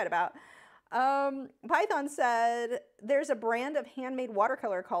want to chat about? Python said, there's a brand of handmade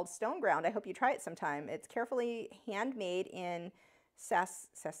watercolor called Stone Ground. I hope you try it sometime. It's carefully handmade in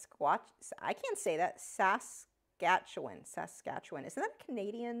Saskatchewan. I can't say that. Saskatchewan. Isn't that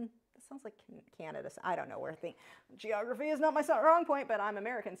Canadian? That sounds like Canada. I don't know where geography is not my strong point, but I'm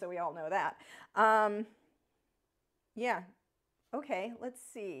American, so we all know that. Yeah. Okay, let's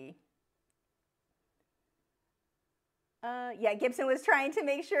see. Yeah, Gibson was trying to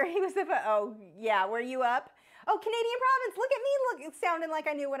make sure he was oh, yeah, were you up? Oh, Canadian province, look at me. Look, it sounded like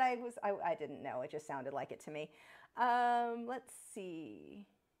I knew what I was. I didn't know. It just sounded like it to me. Let's see.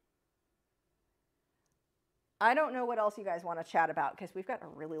 I don't know what else you guys want to chat about because we've got a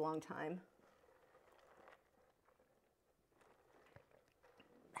really long time.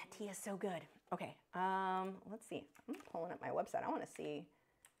 That tea is so good. Okay, let's see. I'm pulling up my website. I want to see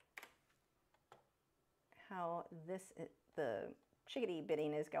how the Chickadee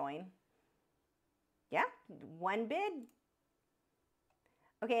bidding is going. Yeah, 1 bid.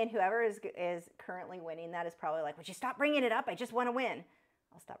 Okay, and whoever is currently winning that is probably like, would you stop bringing it up? I just want to win.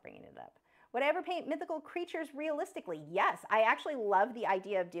 I'll stop bringing it up. Would I ever paint mythical creatures realistically? Yes, I actually love the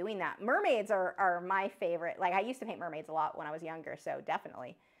idea of doing that. Mermaids are my favorite. Like, I used to paint mermaids a lot when I was younger, so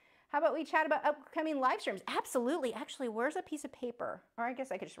definitely. How about we chat about upcoming live streams? Absolutely. Actually, where's a piece of paper? Or I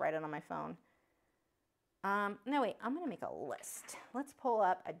guess I could just write it on my phone. No, wait, I'm going to make a list. Let's pull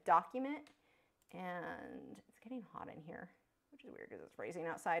up a document. And it's getting hot in here. which is weird because it's freezing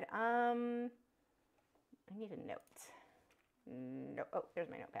outside. I need a note. No, oh, there's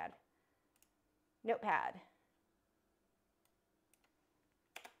my notepad. Notepad.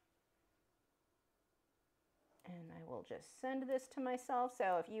 And I will just send this to myself.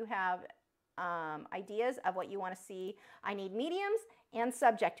 So if you have ideas of what you want to see, I need mediums and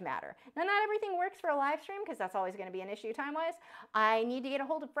subject matter. Now, not everything works for a live stream because that's always going to be an issue time-wise. I need to get a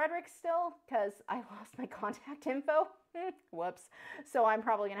hold of Frederick still because I lost my contact info. Whoops. So I'm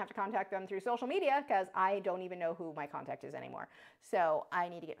probably going to have to contact them through social media because I don't even know who my contact is anymore. So I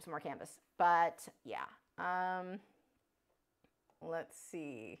need to get some more canvas. But yeah, let's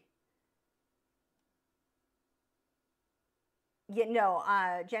see. Yeah, no,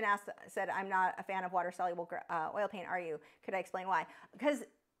 Jen said, I'm not a fan of water-soluble oil paint, are you? Could I explain why? Because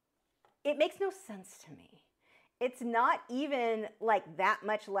it makes no sense to me. It's not even like that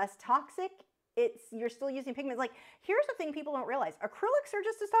much less toxic. You're still using pigments. Like, here's the thing people don't realize. Acrylics are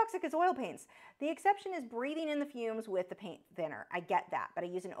just as toxic as oil paints. The exception is breathing in the fumes with the paint thinner. I get that, but I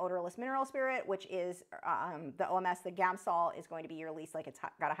use an odorless mineral spirit, which is the OMS, the Gamsol is going to be released like it's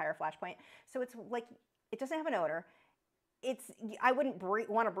got a higher flash point. So it's like, it doesn't have an odor. I wouldn't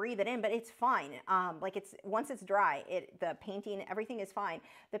want to breathe it in, but it's fine. Like once it's dry, the painting, everything is fine.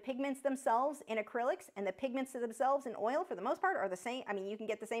 The pigments themselves in acrylics and the pigments themselves in oil, for the most part, are the same. I mean, you can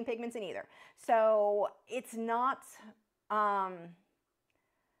get the same pigments in either. So it's not,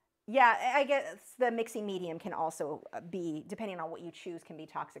 yeah, I guess the mixing medium can also be, depending on what you choose, can be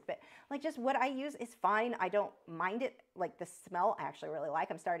toxic. But like just what I use is fine. I don't mind it. Like the smell I actually really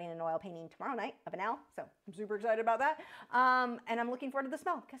like. I'm starting an oil painting tomorrow night of an owl. So I'm super excited about that. And I'm looking forward to the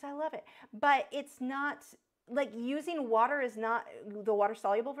smell because I love it. But it's not, like using water is not, the water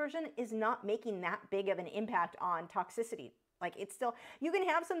soluble version is not making that big of an impact on toxicity. Like it's still, you can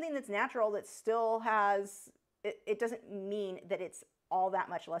have something that's natural that still has, it doesn't mean that it's all that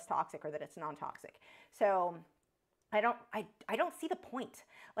much less toxic or that it's non-toxic. So I don't see the point.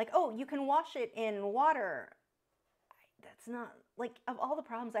 Like, oh, you can wash it in water. That's not, like, of all the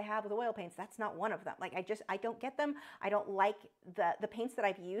problems I have with oil paints, that's not one of them. Like, I don't get them. I don't like the paints that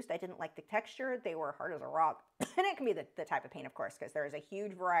I've used. I didn't like the texture. They were hard as a rock. And it can be the type of paint, of course, because there is a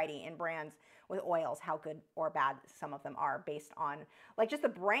huge variety in brands with oils, how good or bad some of them are based on, like, just the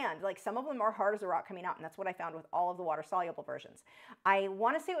brand. Like, some of them are hard as a rock coming out, and that's what I found with all of the water-soluble versions. I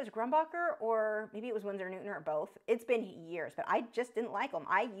want to say it was Grumbacher, or maybe it was Winsor Newton, or both. It's been years, but I just didn't like them.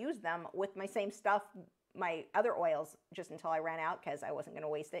 I used them with my same stuff, my other oils, just until I ran out because I wasn't going to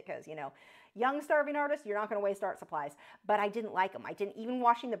waste it because, you know, young starving artist, you're not going to waste art supplies. But I didn't like them. I didn't even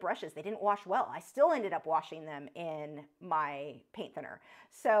washing the brushes. They didn't wash well. I still ended up washing them in my paint thinner.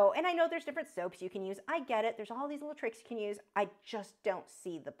 So, and I know there's different soaps you can use. I get it. There's all these little tricks you can use. I just don't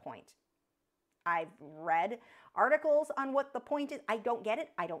see the point. I've read articles on what the point is. I don't get it.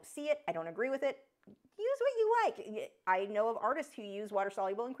 I don't see it. I don't agree with it. Use what you like. I know of artists who use water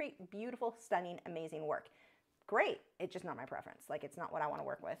soluble and create beautiful, stunning, amazing work. Great. It's just not my preference. Like, it's not what I want to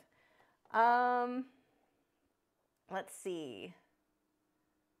work with. Let's see.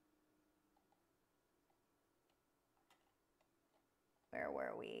 Where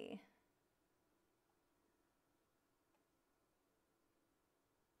were we?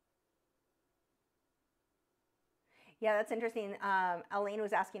 Yeah, that's interesting. Elaine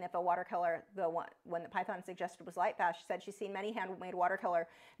was asking if a watercolor, the one that Python suggested was light fast. She said she's seen many handmade watercolor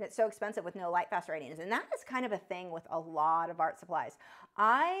and it's so expensive with no light fast ratings. And that is kind of a thing with a lot of art supplies.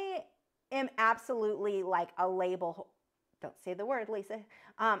 I am absolutely like a label. Don't say the word, Lisa.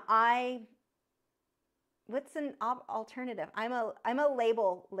 What's an alternative? I'm a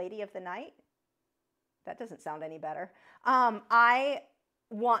label lady of the night. That doesn't sound any better. I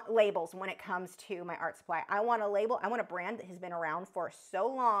want labels when it comes to my art supply. I want a label. I want a brand that has been around for so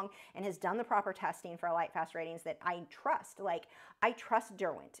long and has done the proper testing for light fast ratings that I trust. Like, I trust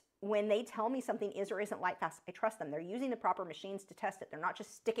Derwent. When they tell me something is or isn't light fast, I trust them. They're using the proper machines to test it. They're not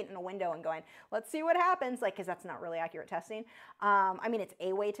just sticking it in a window and going, let's see what happens. Like, because that's not really accurate testing. I mean, it's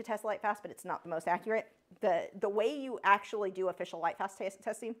a way to test light fast, but it's not the most accurate. The way you actually do official light fast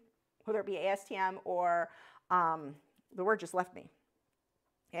testing, whether it be ASTM or the word just left me.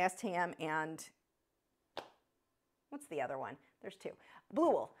 ASTM and what's the other one? There's two. Blue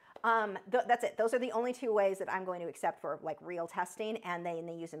Wool. That's it. Those are the only two ways that I'm going to accept for like real testing, and they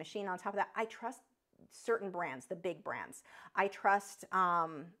use a machine on top of that. I trust certain brands, the big brands. I trust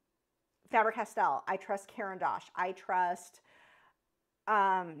Faber-Castell. I trust Caran d'Ache. I trust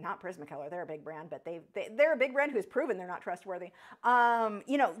not Prismacolor, they're a big brand, but they're a big brand who's proven they're not trustworthy.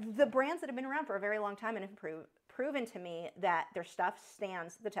 You know, the brands that have been around for a very long time and have proven to me that their stuff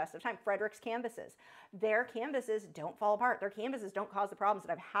stands the test of time. Frederick's canvases, their canvases don't fall apart. Their canvases don't cause the problems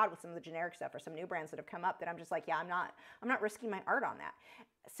that I've had with some of the generic stuff or some new brands that have come up that I'm just like, yeah, I'm not risking my art on that.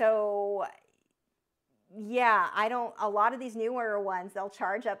 So yeah, I don't, a lot of these newer ones, they'll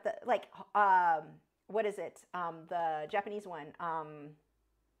charge up the, like, what is it? The Japanese one,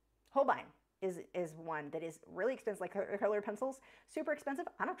 Holbein is one that is really expensive, like colored pencils, super expensive.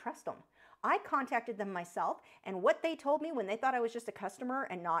 I don't trust them. I contacted them myself, and what they told me when they thought I was just a customer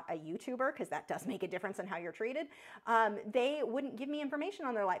and not a YouTuber, because that does make a difference in how you're treated, they wouldn't give me information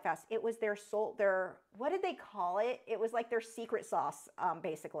on their Lightfast. It was their what did they call it? It was like their secret sauce,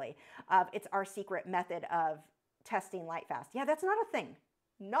 basically. It's our secret method of testing Lightfast. Yeah, that's not a thing.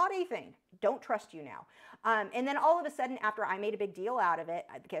 Not a thing. Don't trust you now. And then all of a sudden, after I made a big deal out of it,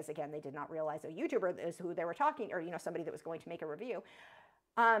 because again, they did not realize a YouTuber is who they were talking, or somebody that was going to make a review.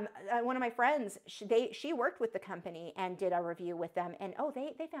 One of my friends, she worked with the company and did a review with them, and oh,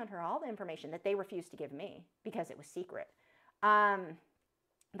 they found her all the information that they refused to give me because it was secret.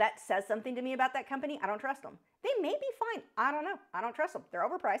 That says something to me about that company. I don't trust them. They may be fine. I don't know. I don't trust them. They're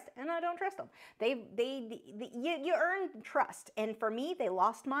overpriced, and I don't trust them. You earn trust, and for me, they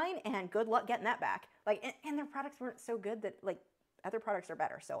lost mine, and good luck getting that back. Like, and their products weren't so good that like other products are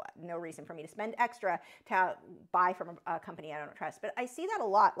better. So no reason for me to spend extra to buy from a company I don't trust. But I see that a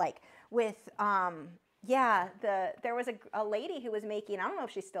lot, like with yeah, there was a lady who was making, I don't know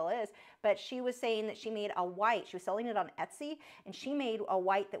if she still is, but she was saying that she made a white. She was selling it on Etsy, and she made a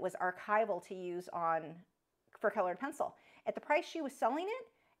white that was archival to use for colored pencil. At the price she was selling it,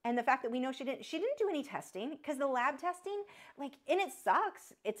 and the fact that we know she didn't do any testing, because the lab testing, like, and it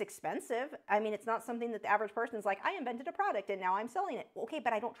sucks. It's expensive. I mean, it's not something that the average person is like, I invented a product and now I'm selling it. Okay,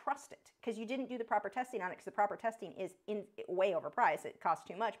 but I don't trust it because you didn't do the proper testing on it, because the proper testing is way overpriced. It costs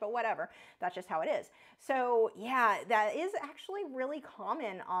too much, but whatever. That's just how it is. So yeah, that is actually really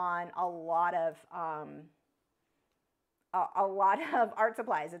common on a lot of art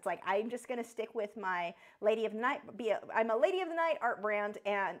supplies. It's like, I'm just going to stick with my Lady of the Night. I'm a Lady of the Night art brand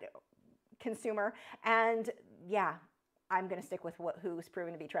and consumer. And yeah, I'm going to stick with who's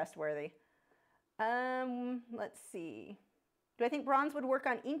proven to be trustworthy. Let's see. Do I think bronze would work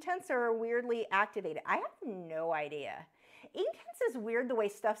on Inktense or weirdly activated? I have no idea. Inktense is weird the way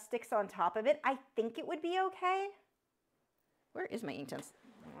stuff sticks on top of it. I think it would be okay. Where is my Inktense?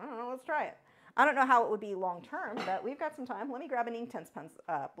 I don't know. Let's try it. I don't know how it would be long term, but we've got some time. Let me grab an Inktense pen.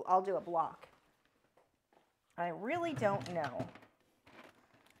 I'll do a block. I really don't know.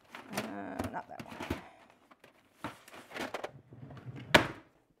 Not that one.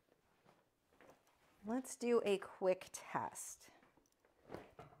 Let's do a quick test.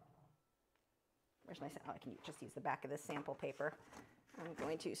 Where's my sample? Oh, I can just use the back of this sample paper. I'm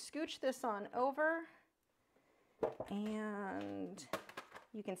going to scooch this on over, and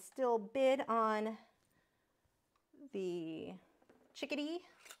you can still bid on the Chickadee.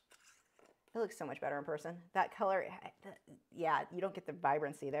 It looks so much better in person. That color, yeah, you don't get the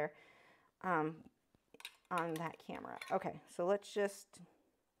vibrancy there on that camera. Okay, so let's just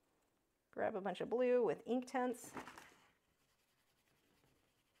grab a bunch of blue with Inktense.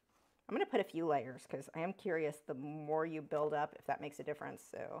 I'm going to put a few layers because I am curious the more you build up if that makes a difference.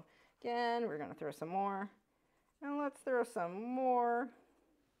 So again, we're going to throw some more. And let's throw some more.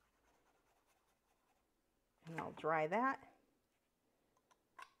 And I'll dry that.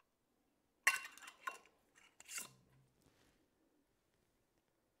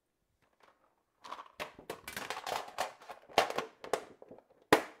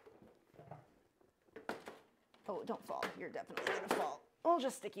 Oh, don't fall. You're definitely going to fall. I'll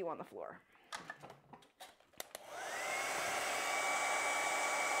just stick you on the floor.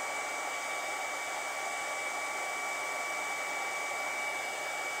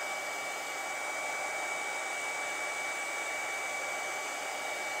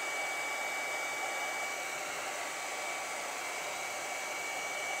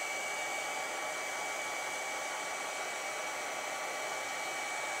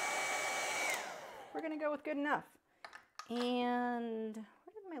 We're going to go with good enough. And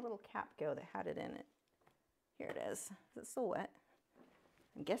where did my little cap go that had it in it? Here it is. Is it still wet?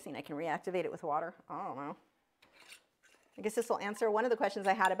 I'm guessing I can reactivate it with water. I don't know. I guess this will answer one of the questions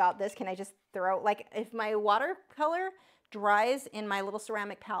I had about this. Can I just throw, like, if my watercolor dries in my little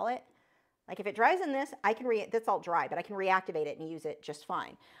ceramic palette, like if it dries in this, I can that's all dry, but I can reactivate it and use it just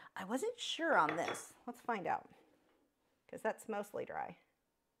fine. I wasn't sure on this. Let's find out, because that's mostly dry.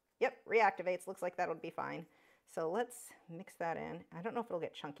 Yep, reactivates. Looks like that would be fine. So let's mix that in. I don't know if it'll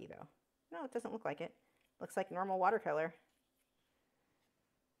get chunky though. No, it doesn't look like it. Looks like normal watercolor.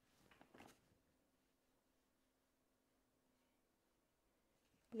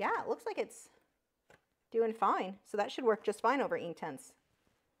 yeah, it looks like it's doing fine. So that should work just fine over Inktense.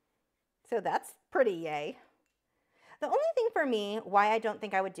 So that's pretty yay. The only thing for me why I don't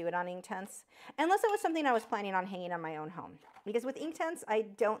think I would do it on Inktense, unless it was something I was planning on hanging on my own home. Because with Inktense, I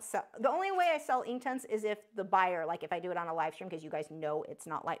don't sell, the only way I sell Inktense is if the buyer, like if I do it on a live stream, because you guys know it's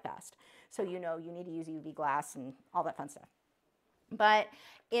not light fast. So you know you need to use UV glass and all that fun stuff. But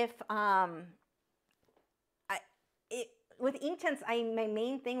if, with Inktense, my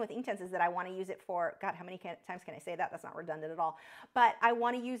main thing with Inktense is that I want to use it for, God, how many times can I say that? That's not redundant at all. But I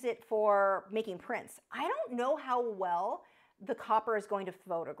want to use it for making prints. I don't know how well the copper is going to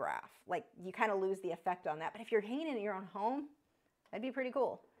photograph. Like, you kind of lose the effect on that. But if you're hanging it in your own home, that'd be pretty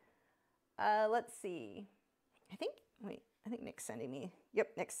cool. Let's see. I think Nick's sending me. Yep,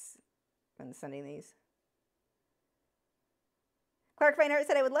 Nick's been sending these. Clark Feinhardt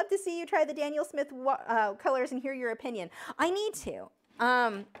said, I would love to see you try the Daniel Smith colors and hear your opinion. I need to.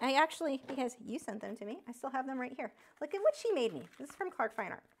 I actually, because you sent them to me, I still have them right here. Look at what she made me. This is from Clark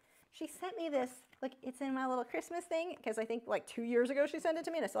Feinhardt. She sent me this. Look, it's in my little Christmas thing, because I think like 2 years ago she sent it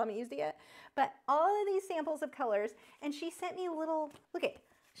to me and I still haven't used it yet. But all of these samples of colors, and she sent me little, look at,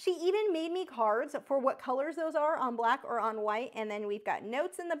 she even made me cards for what colors those are on black or on white. And then we've got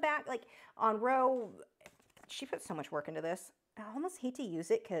notes in the back, like on row. She put so much work into this. I almost hate to use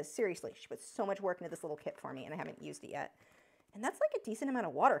it because seriously, she put so much work into this little kit for me and I haven't used it yet. And that's like a decent amount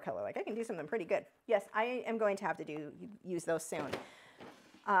of watercolor. Like I can do something pretty good. Yes, I am going to have to use those soon.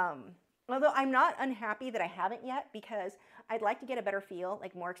 Although I'm not unhappy that I haven't yet, because I'd like to get a better feel,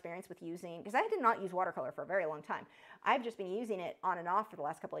 like more experience with using, because I did not use watercolor for a very long time. I've just been using it on and off for the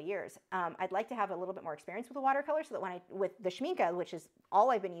last couple of years. I'd like to have a little bit more experience with the watercolor so that when with the Schmincke, which is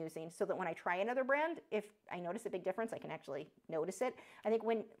all I've been using, so that when I try another brand, if I notice a big difference, I can actually notice it. I think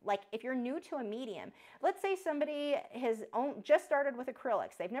when, like, if you're new to a medium, let's say somebody has just started with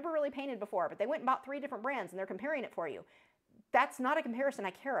acrylics. They've never really painted before, but they went and bought 3 different brands and they're comparing it for you. That's not a comparison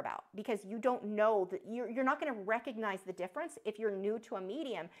I care about, because you don't know that you're not going to recognize the difference. If you're new to a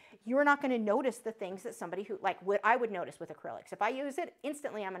medium, you're not going to notice the things that somebody who, like what I would notice with acrylics. If I use it,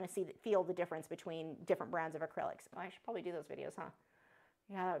 instantly I'm going to feel the difference between different brands of acrylics. Oh, I should probably do those videos, huh?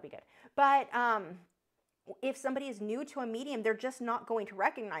 Yeah, that would be good. But if somebody is new to a medium, they're just not going to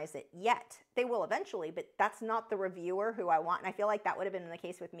recognize it yet. They will eventually, but that's not the reviewer who I want. And I feel like that would have been the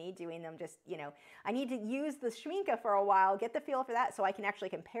case with me doing them just, you know, I need to use the Schmincke for a while, get the feel for that so I can actually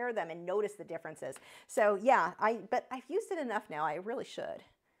compare them and notice the differences. So yeah, but I've used it enough now. I really should.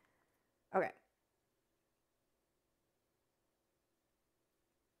 Okay.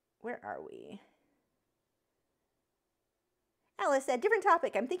 Where are we? Alice said, different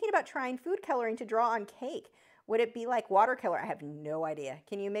topic. I'm thinking about trying food coloring to draw on cake. Would it be like watercolor? I have no idea.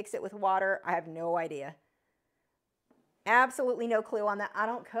 Can you mix it with water? I have no idea. Absolutely no clue on that. I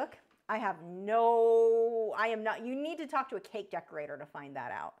don't cook. I am not. You need to talk to a cake decorator to find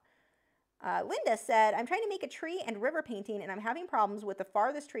that out. Linda said, I'm trying to make a tree and river painting and I'm having problems with the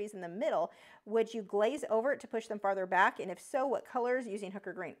farthest trees in the middle. Would you glaze over it to push them farther back? And if so, what colors using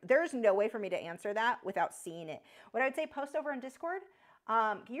hooker green? There's no way for me to answer that without seeing it. What I would say, post over in Discord.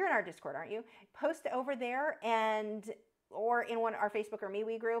 You're in our Discord, aren't you? Post over there or in our Facebook or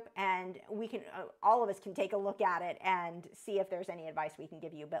MeWe group, and we can, all of us can take a look at it and see if there's any advice we can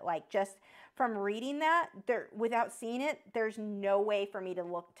give you. But like just from reading that, without seeing it, there's no way for me to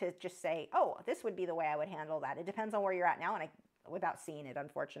look to just say, oh, this would be the way I would handle that. It depends on where you're at now, and without seeing it,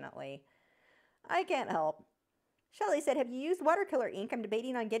 unfortunately, I can't help. Shelley said, have you used watercolor ink? I'm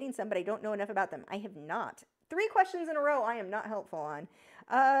debating on getting some, but I don't know enough about them. I have not. 3 questions in a row I am not helpful on.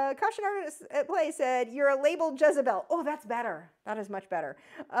 Caution Artist at Play said, you're a labeled Jezebel. Oh, that's better. That is much better.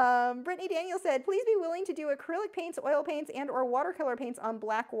 Brittany Daniel said, please be willing to do acrylic paints, oil paints, and or watercolor paints on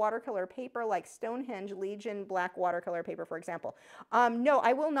black watercolor paper like Stonehenge Legion black watercolor paper, for example. No,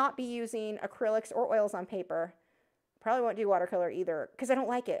 I will not be using acrylics or oils on paper. Probably won't do watercolor either because I don't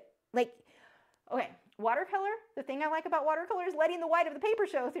like it. Like, okay. Watercolor, the thing I like about watercolor is letting the white of the paper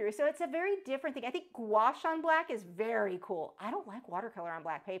show through. So it's a very different thing. I think gouache on black is very cool. I don't like watercolor on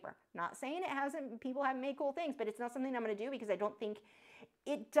black paper. Not saying people haven't made cool things, but it's not something I'm going to do because I don't think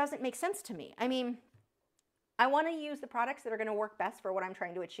it doesn't make sense to me. I mean, I want to use the products that are going to work best for what I'm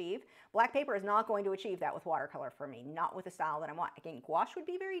trying to achieve. Black paper is not going to achieve that with watercolor for me, not with the style that I want. Again, gouache would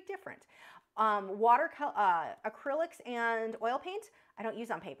be very different. Acrylics and oil paint, I don't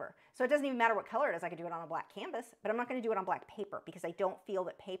use on paper. So it doesn't even matter what color it is. I could do it on a black canvas, but I'm not going to do it on black paper because I don't feel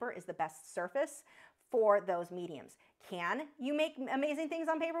that paper is the best surface for those mediums. Can you make amazing things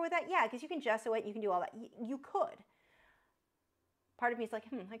on paper with that? Yeah, because you can gesso it, you can do all that. You could. Part of me is like,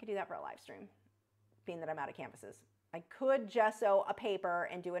 I could do that for a live stream, being that I'm out of canvases. I could gesso a paper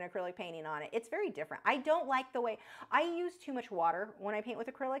and do an acrylic painting on it. It's very different. I don't like the way, I use too much water when I paint with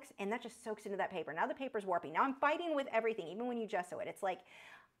acrylics, and that just soaks into that paper. Now the paper's warping. Now I'm fighting with everything, even when you gesso it. It's like,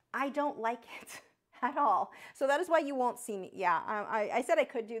 I don't like it at all. So that is why you won't see me. Yeah, I said I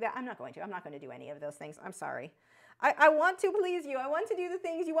could do that. I'm not going to. I'm not going to do any of those things. I'm sorry. I want to please you. I want to do the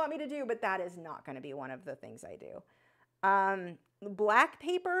things you want me to do, but that is not going to be one of the things I do. Black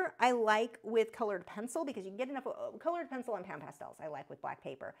paper I like with colored pencil because you can get enough colored pencil and pan pastels I like with black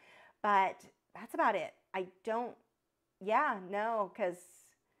paper, but that's about it. I don't, yeah, no, because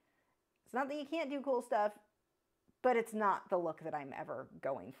it's not that you can't do cool stuff, but it's not the look that I'm ever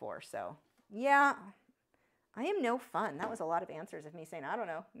going for. So yeah, I am no fun. That was a lot of answers of me saying, I don't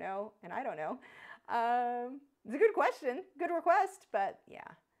know, no, and I don't know. It's a good question, good request, but yeah.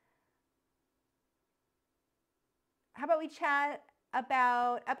 How about we chat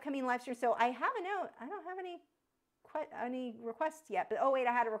about upcoming live streams? So I have a note. I don't have any requests yet, but oh wait,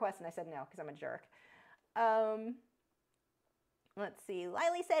 I had a request and I said no because I'm a jerk. Let's see.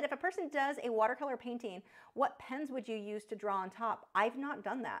 Lily said, if a person does a watercolor painting, what pens would you use to draw on top? I've not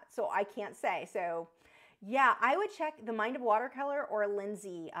done that, so I can't say. So yeah, I would check the Mind of Watercolor or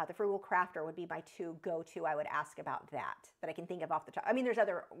Lindsay, the Frugal Crafter would be my two go-to. I would ask about that I can think of off the top. I mean, there's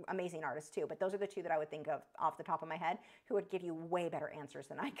other amazing artists too, but those are the two that I would think of off the top of my head who would give you way better answers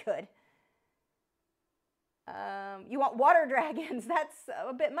than I could. You want water dragons? That's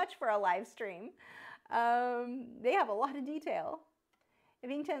a bit much for a live stream. They have a lot of detail.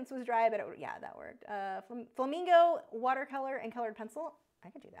 If Inktense was dry, but it would, yeah, that worked. Flamingo, watercolor, and colored pencil. I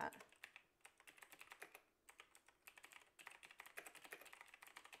could do that.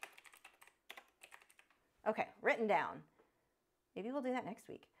 Okay, written down. Maybe we'll do that next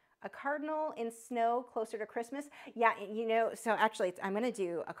week. A cardinal in snow closer to Christmas. Yeah, you know, so actually I'm going to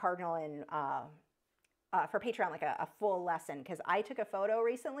do a cardinal in for Patreon, like a full lesson, because I took a photo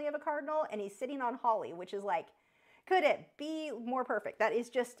recently of a cardinal and he's sitting on holly, which is like, could it be more perfect? That is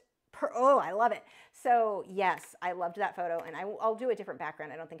just, oh, I love it. So yes, I loved that photo, and I'll do a different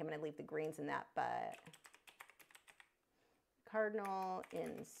background. I don't think I'm going to leave the greens in that, but cardinal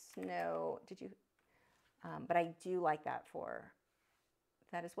in snow. Did you? But I do like that for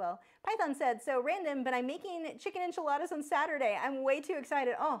that as well. Python said, so random, but I'm making chicken enchiladas on Saturday. I'm way too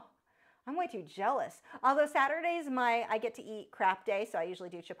excited. Oh, I'm way too jealous. Although Saturdays, I get to eat crap day, so I usually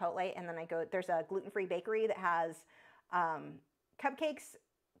do Chipotle, and then I go, there's a gluten-free bakery that has cupcakes,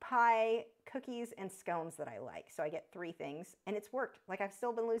 pie, cookies, and scones that I like. So I get 3 things, and it's worked. Like, I've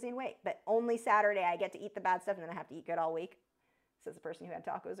still been losing weight, but only Saturday I get to eat the bad stuff, and then I have to eat good all week, says the person who had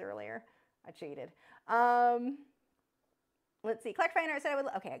tacos earlier. I cheated. Let's see. Collect Fine Art said I would.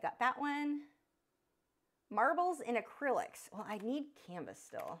 Okay, I got that one. Marbles in acrylics. Well, I need canvas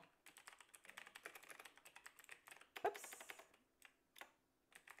still. Oops.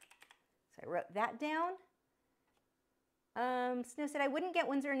 So I wrote that down. Snow said I wouldn't get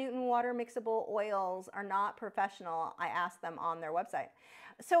Winsor & Newton water mixable oils, are not professional. I asked them on their website.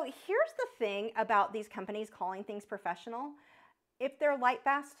 So here's the thing about these companies calling things professional. If they're light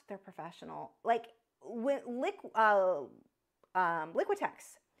fast, they're professional. Like Liquitex,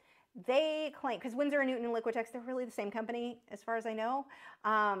 they claim, because Winsor & Newton and Liquitex, they're really the same company as far as I know,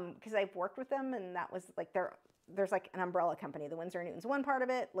 because I've worked with them, and that was like there's like an umbrella company. The Winsor & Newton's one part of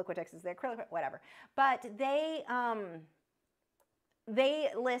it, Liquitex is the acrylic, whatever. But they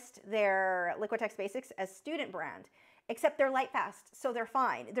list their Liquitex Basics as student brand, except they're light fast, so they're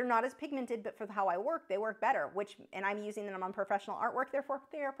fine. They're not as pigmented, but for how I work, they work better, and I'm using them on professional artwork, therefore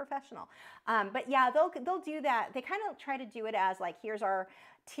they are professional. But yeah, they'll do that. They kind of try to do it as like, here's our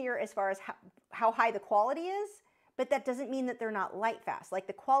tier as far as how high the quality is, but that doesn't mean that they're not light fast. Like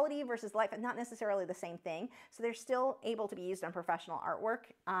the quality versus light fast, not necessarily the same thing. So they're still able to be used on professional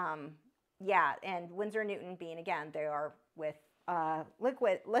artwork. Yeah, and Winsor & Newton being, again, they are with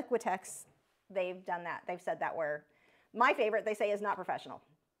Liquitex, they've done that. They've said that where my favorite, they say, is not professional,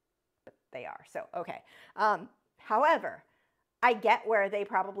 but they are. So, okay. However, I get where they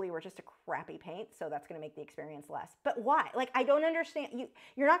probably were just a crappy paint, so that's going to make the experience less. But why? Like, I don't understand.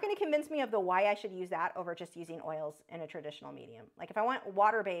 You're not going to convince me of the why I should use that over just using oils in a traditional medium. Like, if I want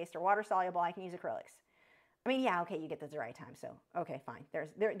water-based or water-soluble, I can use acrylics. I mean, yeah, okay, you get the dry time, so okay, fine.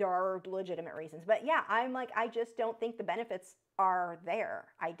 There are legitimate reasons, but yeah, I'm like, I just don't think the benefits are there.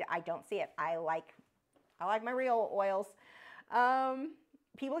 I don't see it. I like my real oils.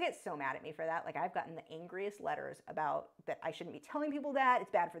 People get so mad at me for that. Like, I've gotten the angriest letters about that I shouldn't be telling people that.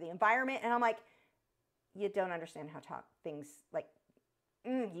 It's bad for the environment. And I'm like, you don't understand how things, like,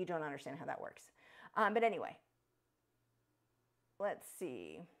 you don't understand how that works. But anyway, let's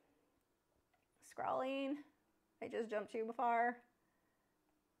see. Scrolling. I just jumped too far.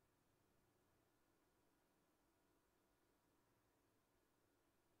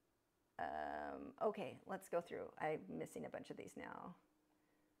 Okay, let's go through. I'm missing a bunch of these now.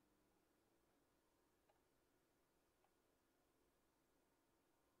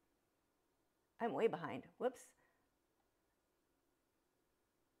 I'm way behind. Whoops.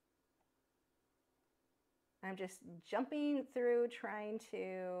 I'm just jumping through trying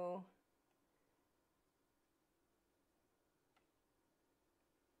to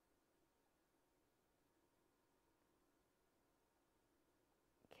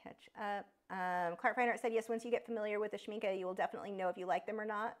catch up. Clark Feiner said, yes, once you get familiar with the Schminke, you will definitely know if you like them or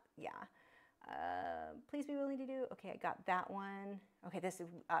not. Yeah. Please be willing to do. Okay, I got that one. Okay, this is,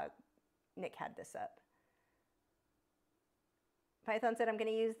 Nick had this up. Python said, I'm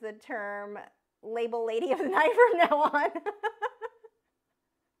going to use the term label lady of the night from now on.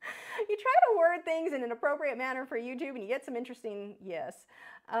 You try to word things in an appropriate manner for YouTube and you get some interesting, yes.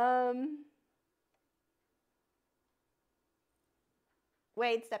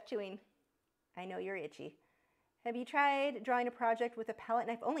 Wade, stop chewing. I know you're itchy. Have you tried drawing a project with a palette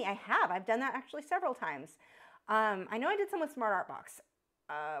knife only? I have. I've done that actually several times. I know I did some with Smart Art Box.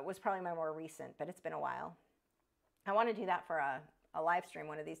 Was probably my more recent, but it's been a while. I want to do that for a live stream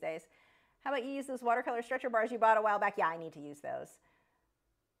one of these days. How about you use those watercolor stretcher bars you bought a while back? Yeah, I need to use those.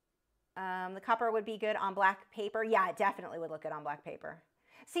 The copper would be good on black paper. Yeah, it definitely would look good on black paper.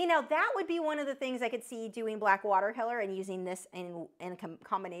 See, now that would be one of the things I could see doing black watercolor and using this in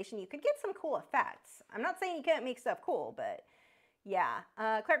combination. You could get some cool effects. I'm not saying you can't make stuff cool, but yeah.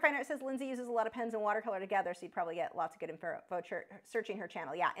 Clark Feiner says Lindsay uses a lot of pens and watercolor together, so you'd probably get lots of good info searching her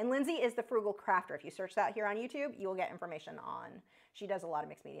channel. Yeah, and Lindsay is the Frugal Crafter. If you search that here on YouTube, you will get information on. She does a lot of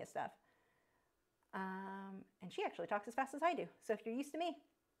mixed media stuff. And she actually talks as fast as I do. So if you're used to me,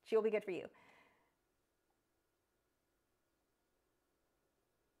 she will be good for you.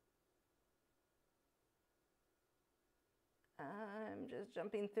 I'm just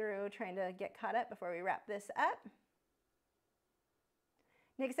jumping through, trying to get caught up before we wrap this up.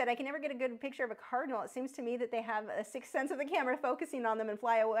 Nick said, I can never get a good picture of a cardinal. It seems to me that they have a sixth sense of the camera focusing on them and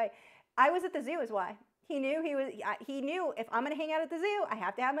fly away. I was at the zoo is why. He knew if I'm going to hang out at the zoo, I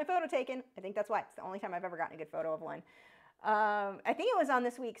have to have my photo taken. I think that's why. It's the only time I've ever gotten a good photo of one. I think it was on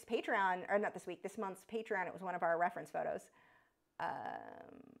this week's Patreon, or not this week, this month's Patreon. It was one of our reference photos.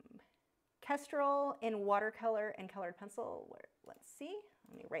 Kestrel in watercolor and colored pencil. Let's see.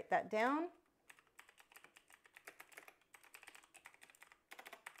 Let me write that down.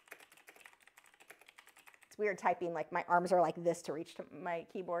 It's weird typing, like my arms are like this to reach to my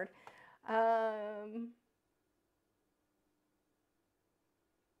keyboard. I'm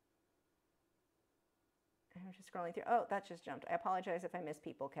just scrolling through. Oh, that just jumped. I apologize if I miss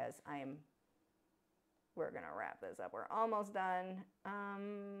people because we're going to wrap this up. We're almost done.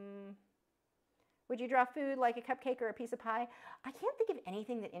 Would you draw food like a cupcake or a piece of pie? I can't think of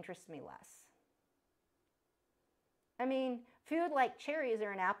anything that interests me less. I mean, food like cherries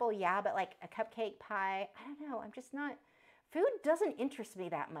or an apple, yeah, but like a cupcake, pie, I don't know. I'm just not, food doesn't interest me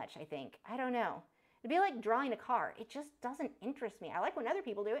that much, I think. I don't know. It'd be like drawing a car. It just doesn't interest me. I like when other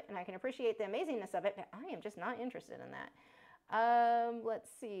people do it, and I can appreciate the amazingness of it, but I am just not interested in that. Let's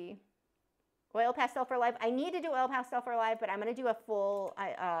see. Oil pastel for live. I need to do oil pastel for live, but I'm going to do a full,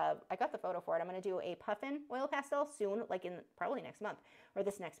 I got the photo for it. I'm going to do a puffin oil pastel soon, like in probably next month, or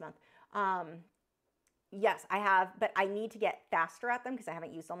this next month. Yes, I have, but I need to get faster at them because I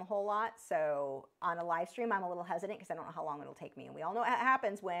haven't used them a whole lot. So on a live stream, I'm a little hesitant because I don't know how long it'll take me. And we all know what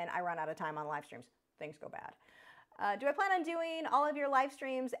happens when I run out of time on live streams. Things go bad. Do I plan on doing all of your live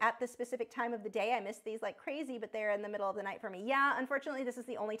streams at the specific time of the day? I miss these like crazy, but they're in the middle of the night for me. Yeah, unfortunately, this is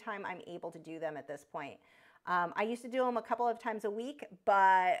the only time I'm able to do them at this point. I used to do them a couple of times a week,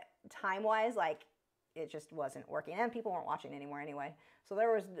 but time-wise, like, it just wasn't working. And people weren't watching anymore anyway. So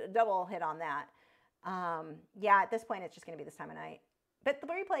there was a double hit on that. Yeah, at this point, it's just going to be this time of night. But the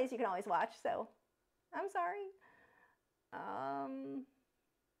replays you can always watch, so I'm sorry.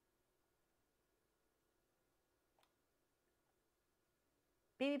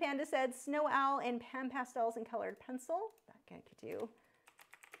 Baby Panda said Snow Owl and pan pastels and colored pencil. That guy could do.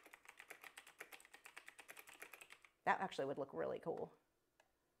 That actually would look really cool.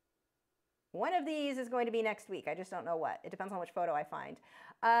 One of these is going to be next week. I just don't know what. It depends on which photo I find.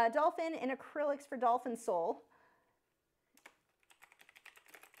 Dolphin in acrylics for Dolphin Soul.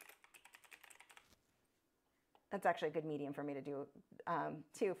 That's actually a good medium for me to do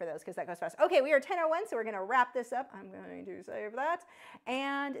too for those because that goes fast. Okay, we are 10:01, so we're going to wrap this up. I'm going to save that.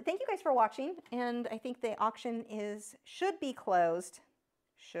 And thank you guys for watching. And I think the auction should be closed.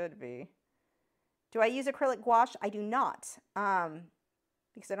 Should be. Do I use acrylic gouache? I do not,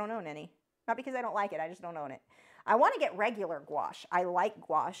 because I don't own any. Not because I don't like it, I just don't own it. I want to get regular gouache. I like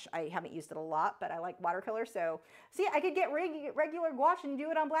gouache. I haven't used it a lot, but I like watercolor. So, see, I could get regular gouache and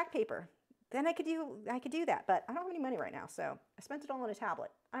do it on black paper. Then I could do that, but I don't have any money right now, so I spent it all on a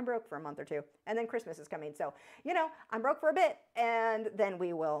tablet. I'm broke for a month or two, and then Christmas is coming, so, you know, I'm broke for a bit, and then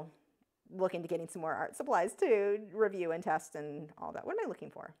we will look into getting some more art supplies to review and test and all that. What am I looking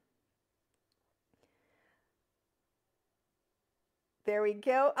for? There we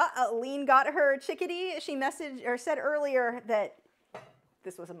go. Lean got her Chickadee. She messaged or said earlier that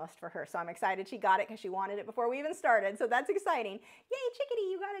this was a must for her. So I'm excited she got it because she wanted it before we even started. So that's exciting. Yay, Chickadee,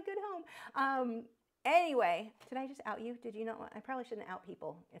 you got a good home. Anyway, did I just out you? Did you know? I probably shouldn't out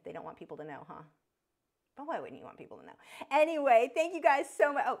people if they don't want people to know, huh? But why wouldn't you want people to know? Anyway, thank you guys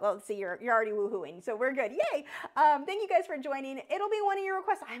so much. Oh, well, see, you're already woohooing, so we're good. Yay! Thank you guys for joining. It'll be one of your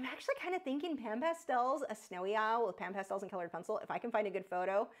requests. I'm actually kind of thinking pan pastels, a snowy owl with pan pastels and colored pencil. If I can find a good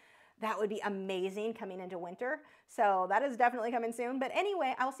photo, that would be amazing coming into winter. So that is definitely coming soon. But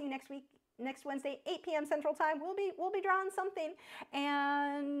anyway, I'll see you next week, next Wednesday, 8 p.m. Central Time. We'll be drawing something,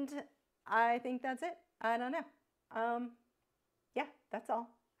 and I think that's it. I don't know. Yeah, that's all.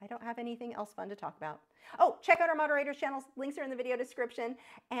 I don't have anything else fun to talk about. Oh, check out our moderators channels. Links are in the video description.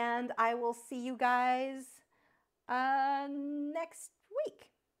 And I will see you guys next week.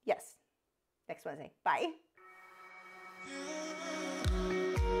 Yes, next Wednesday. Bye.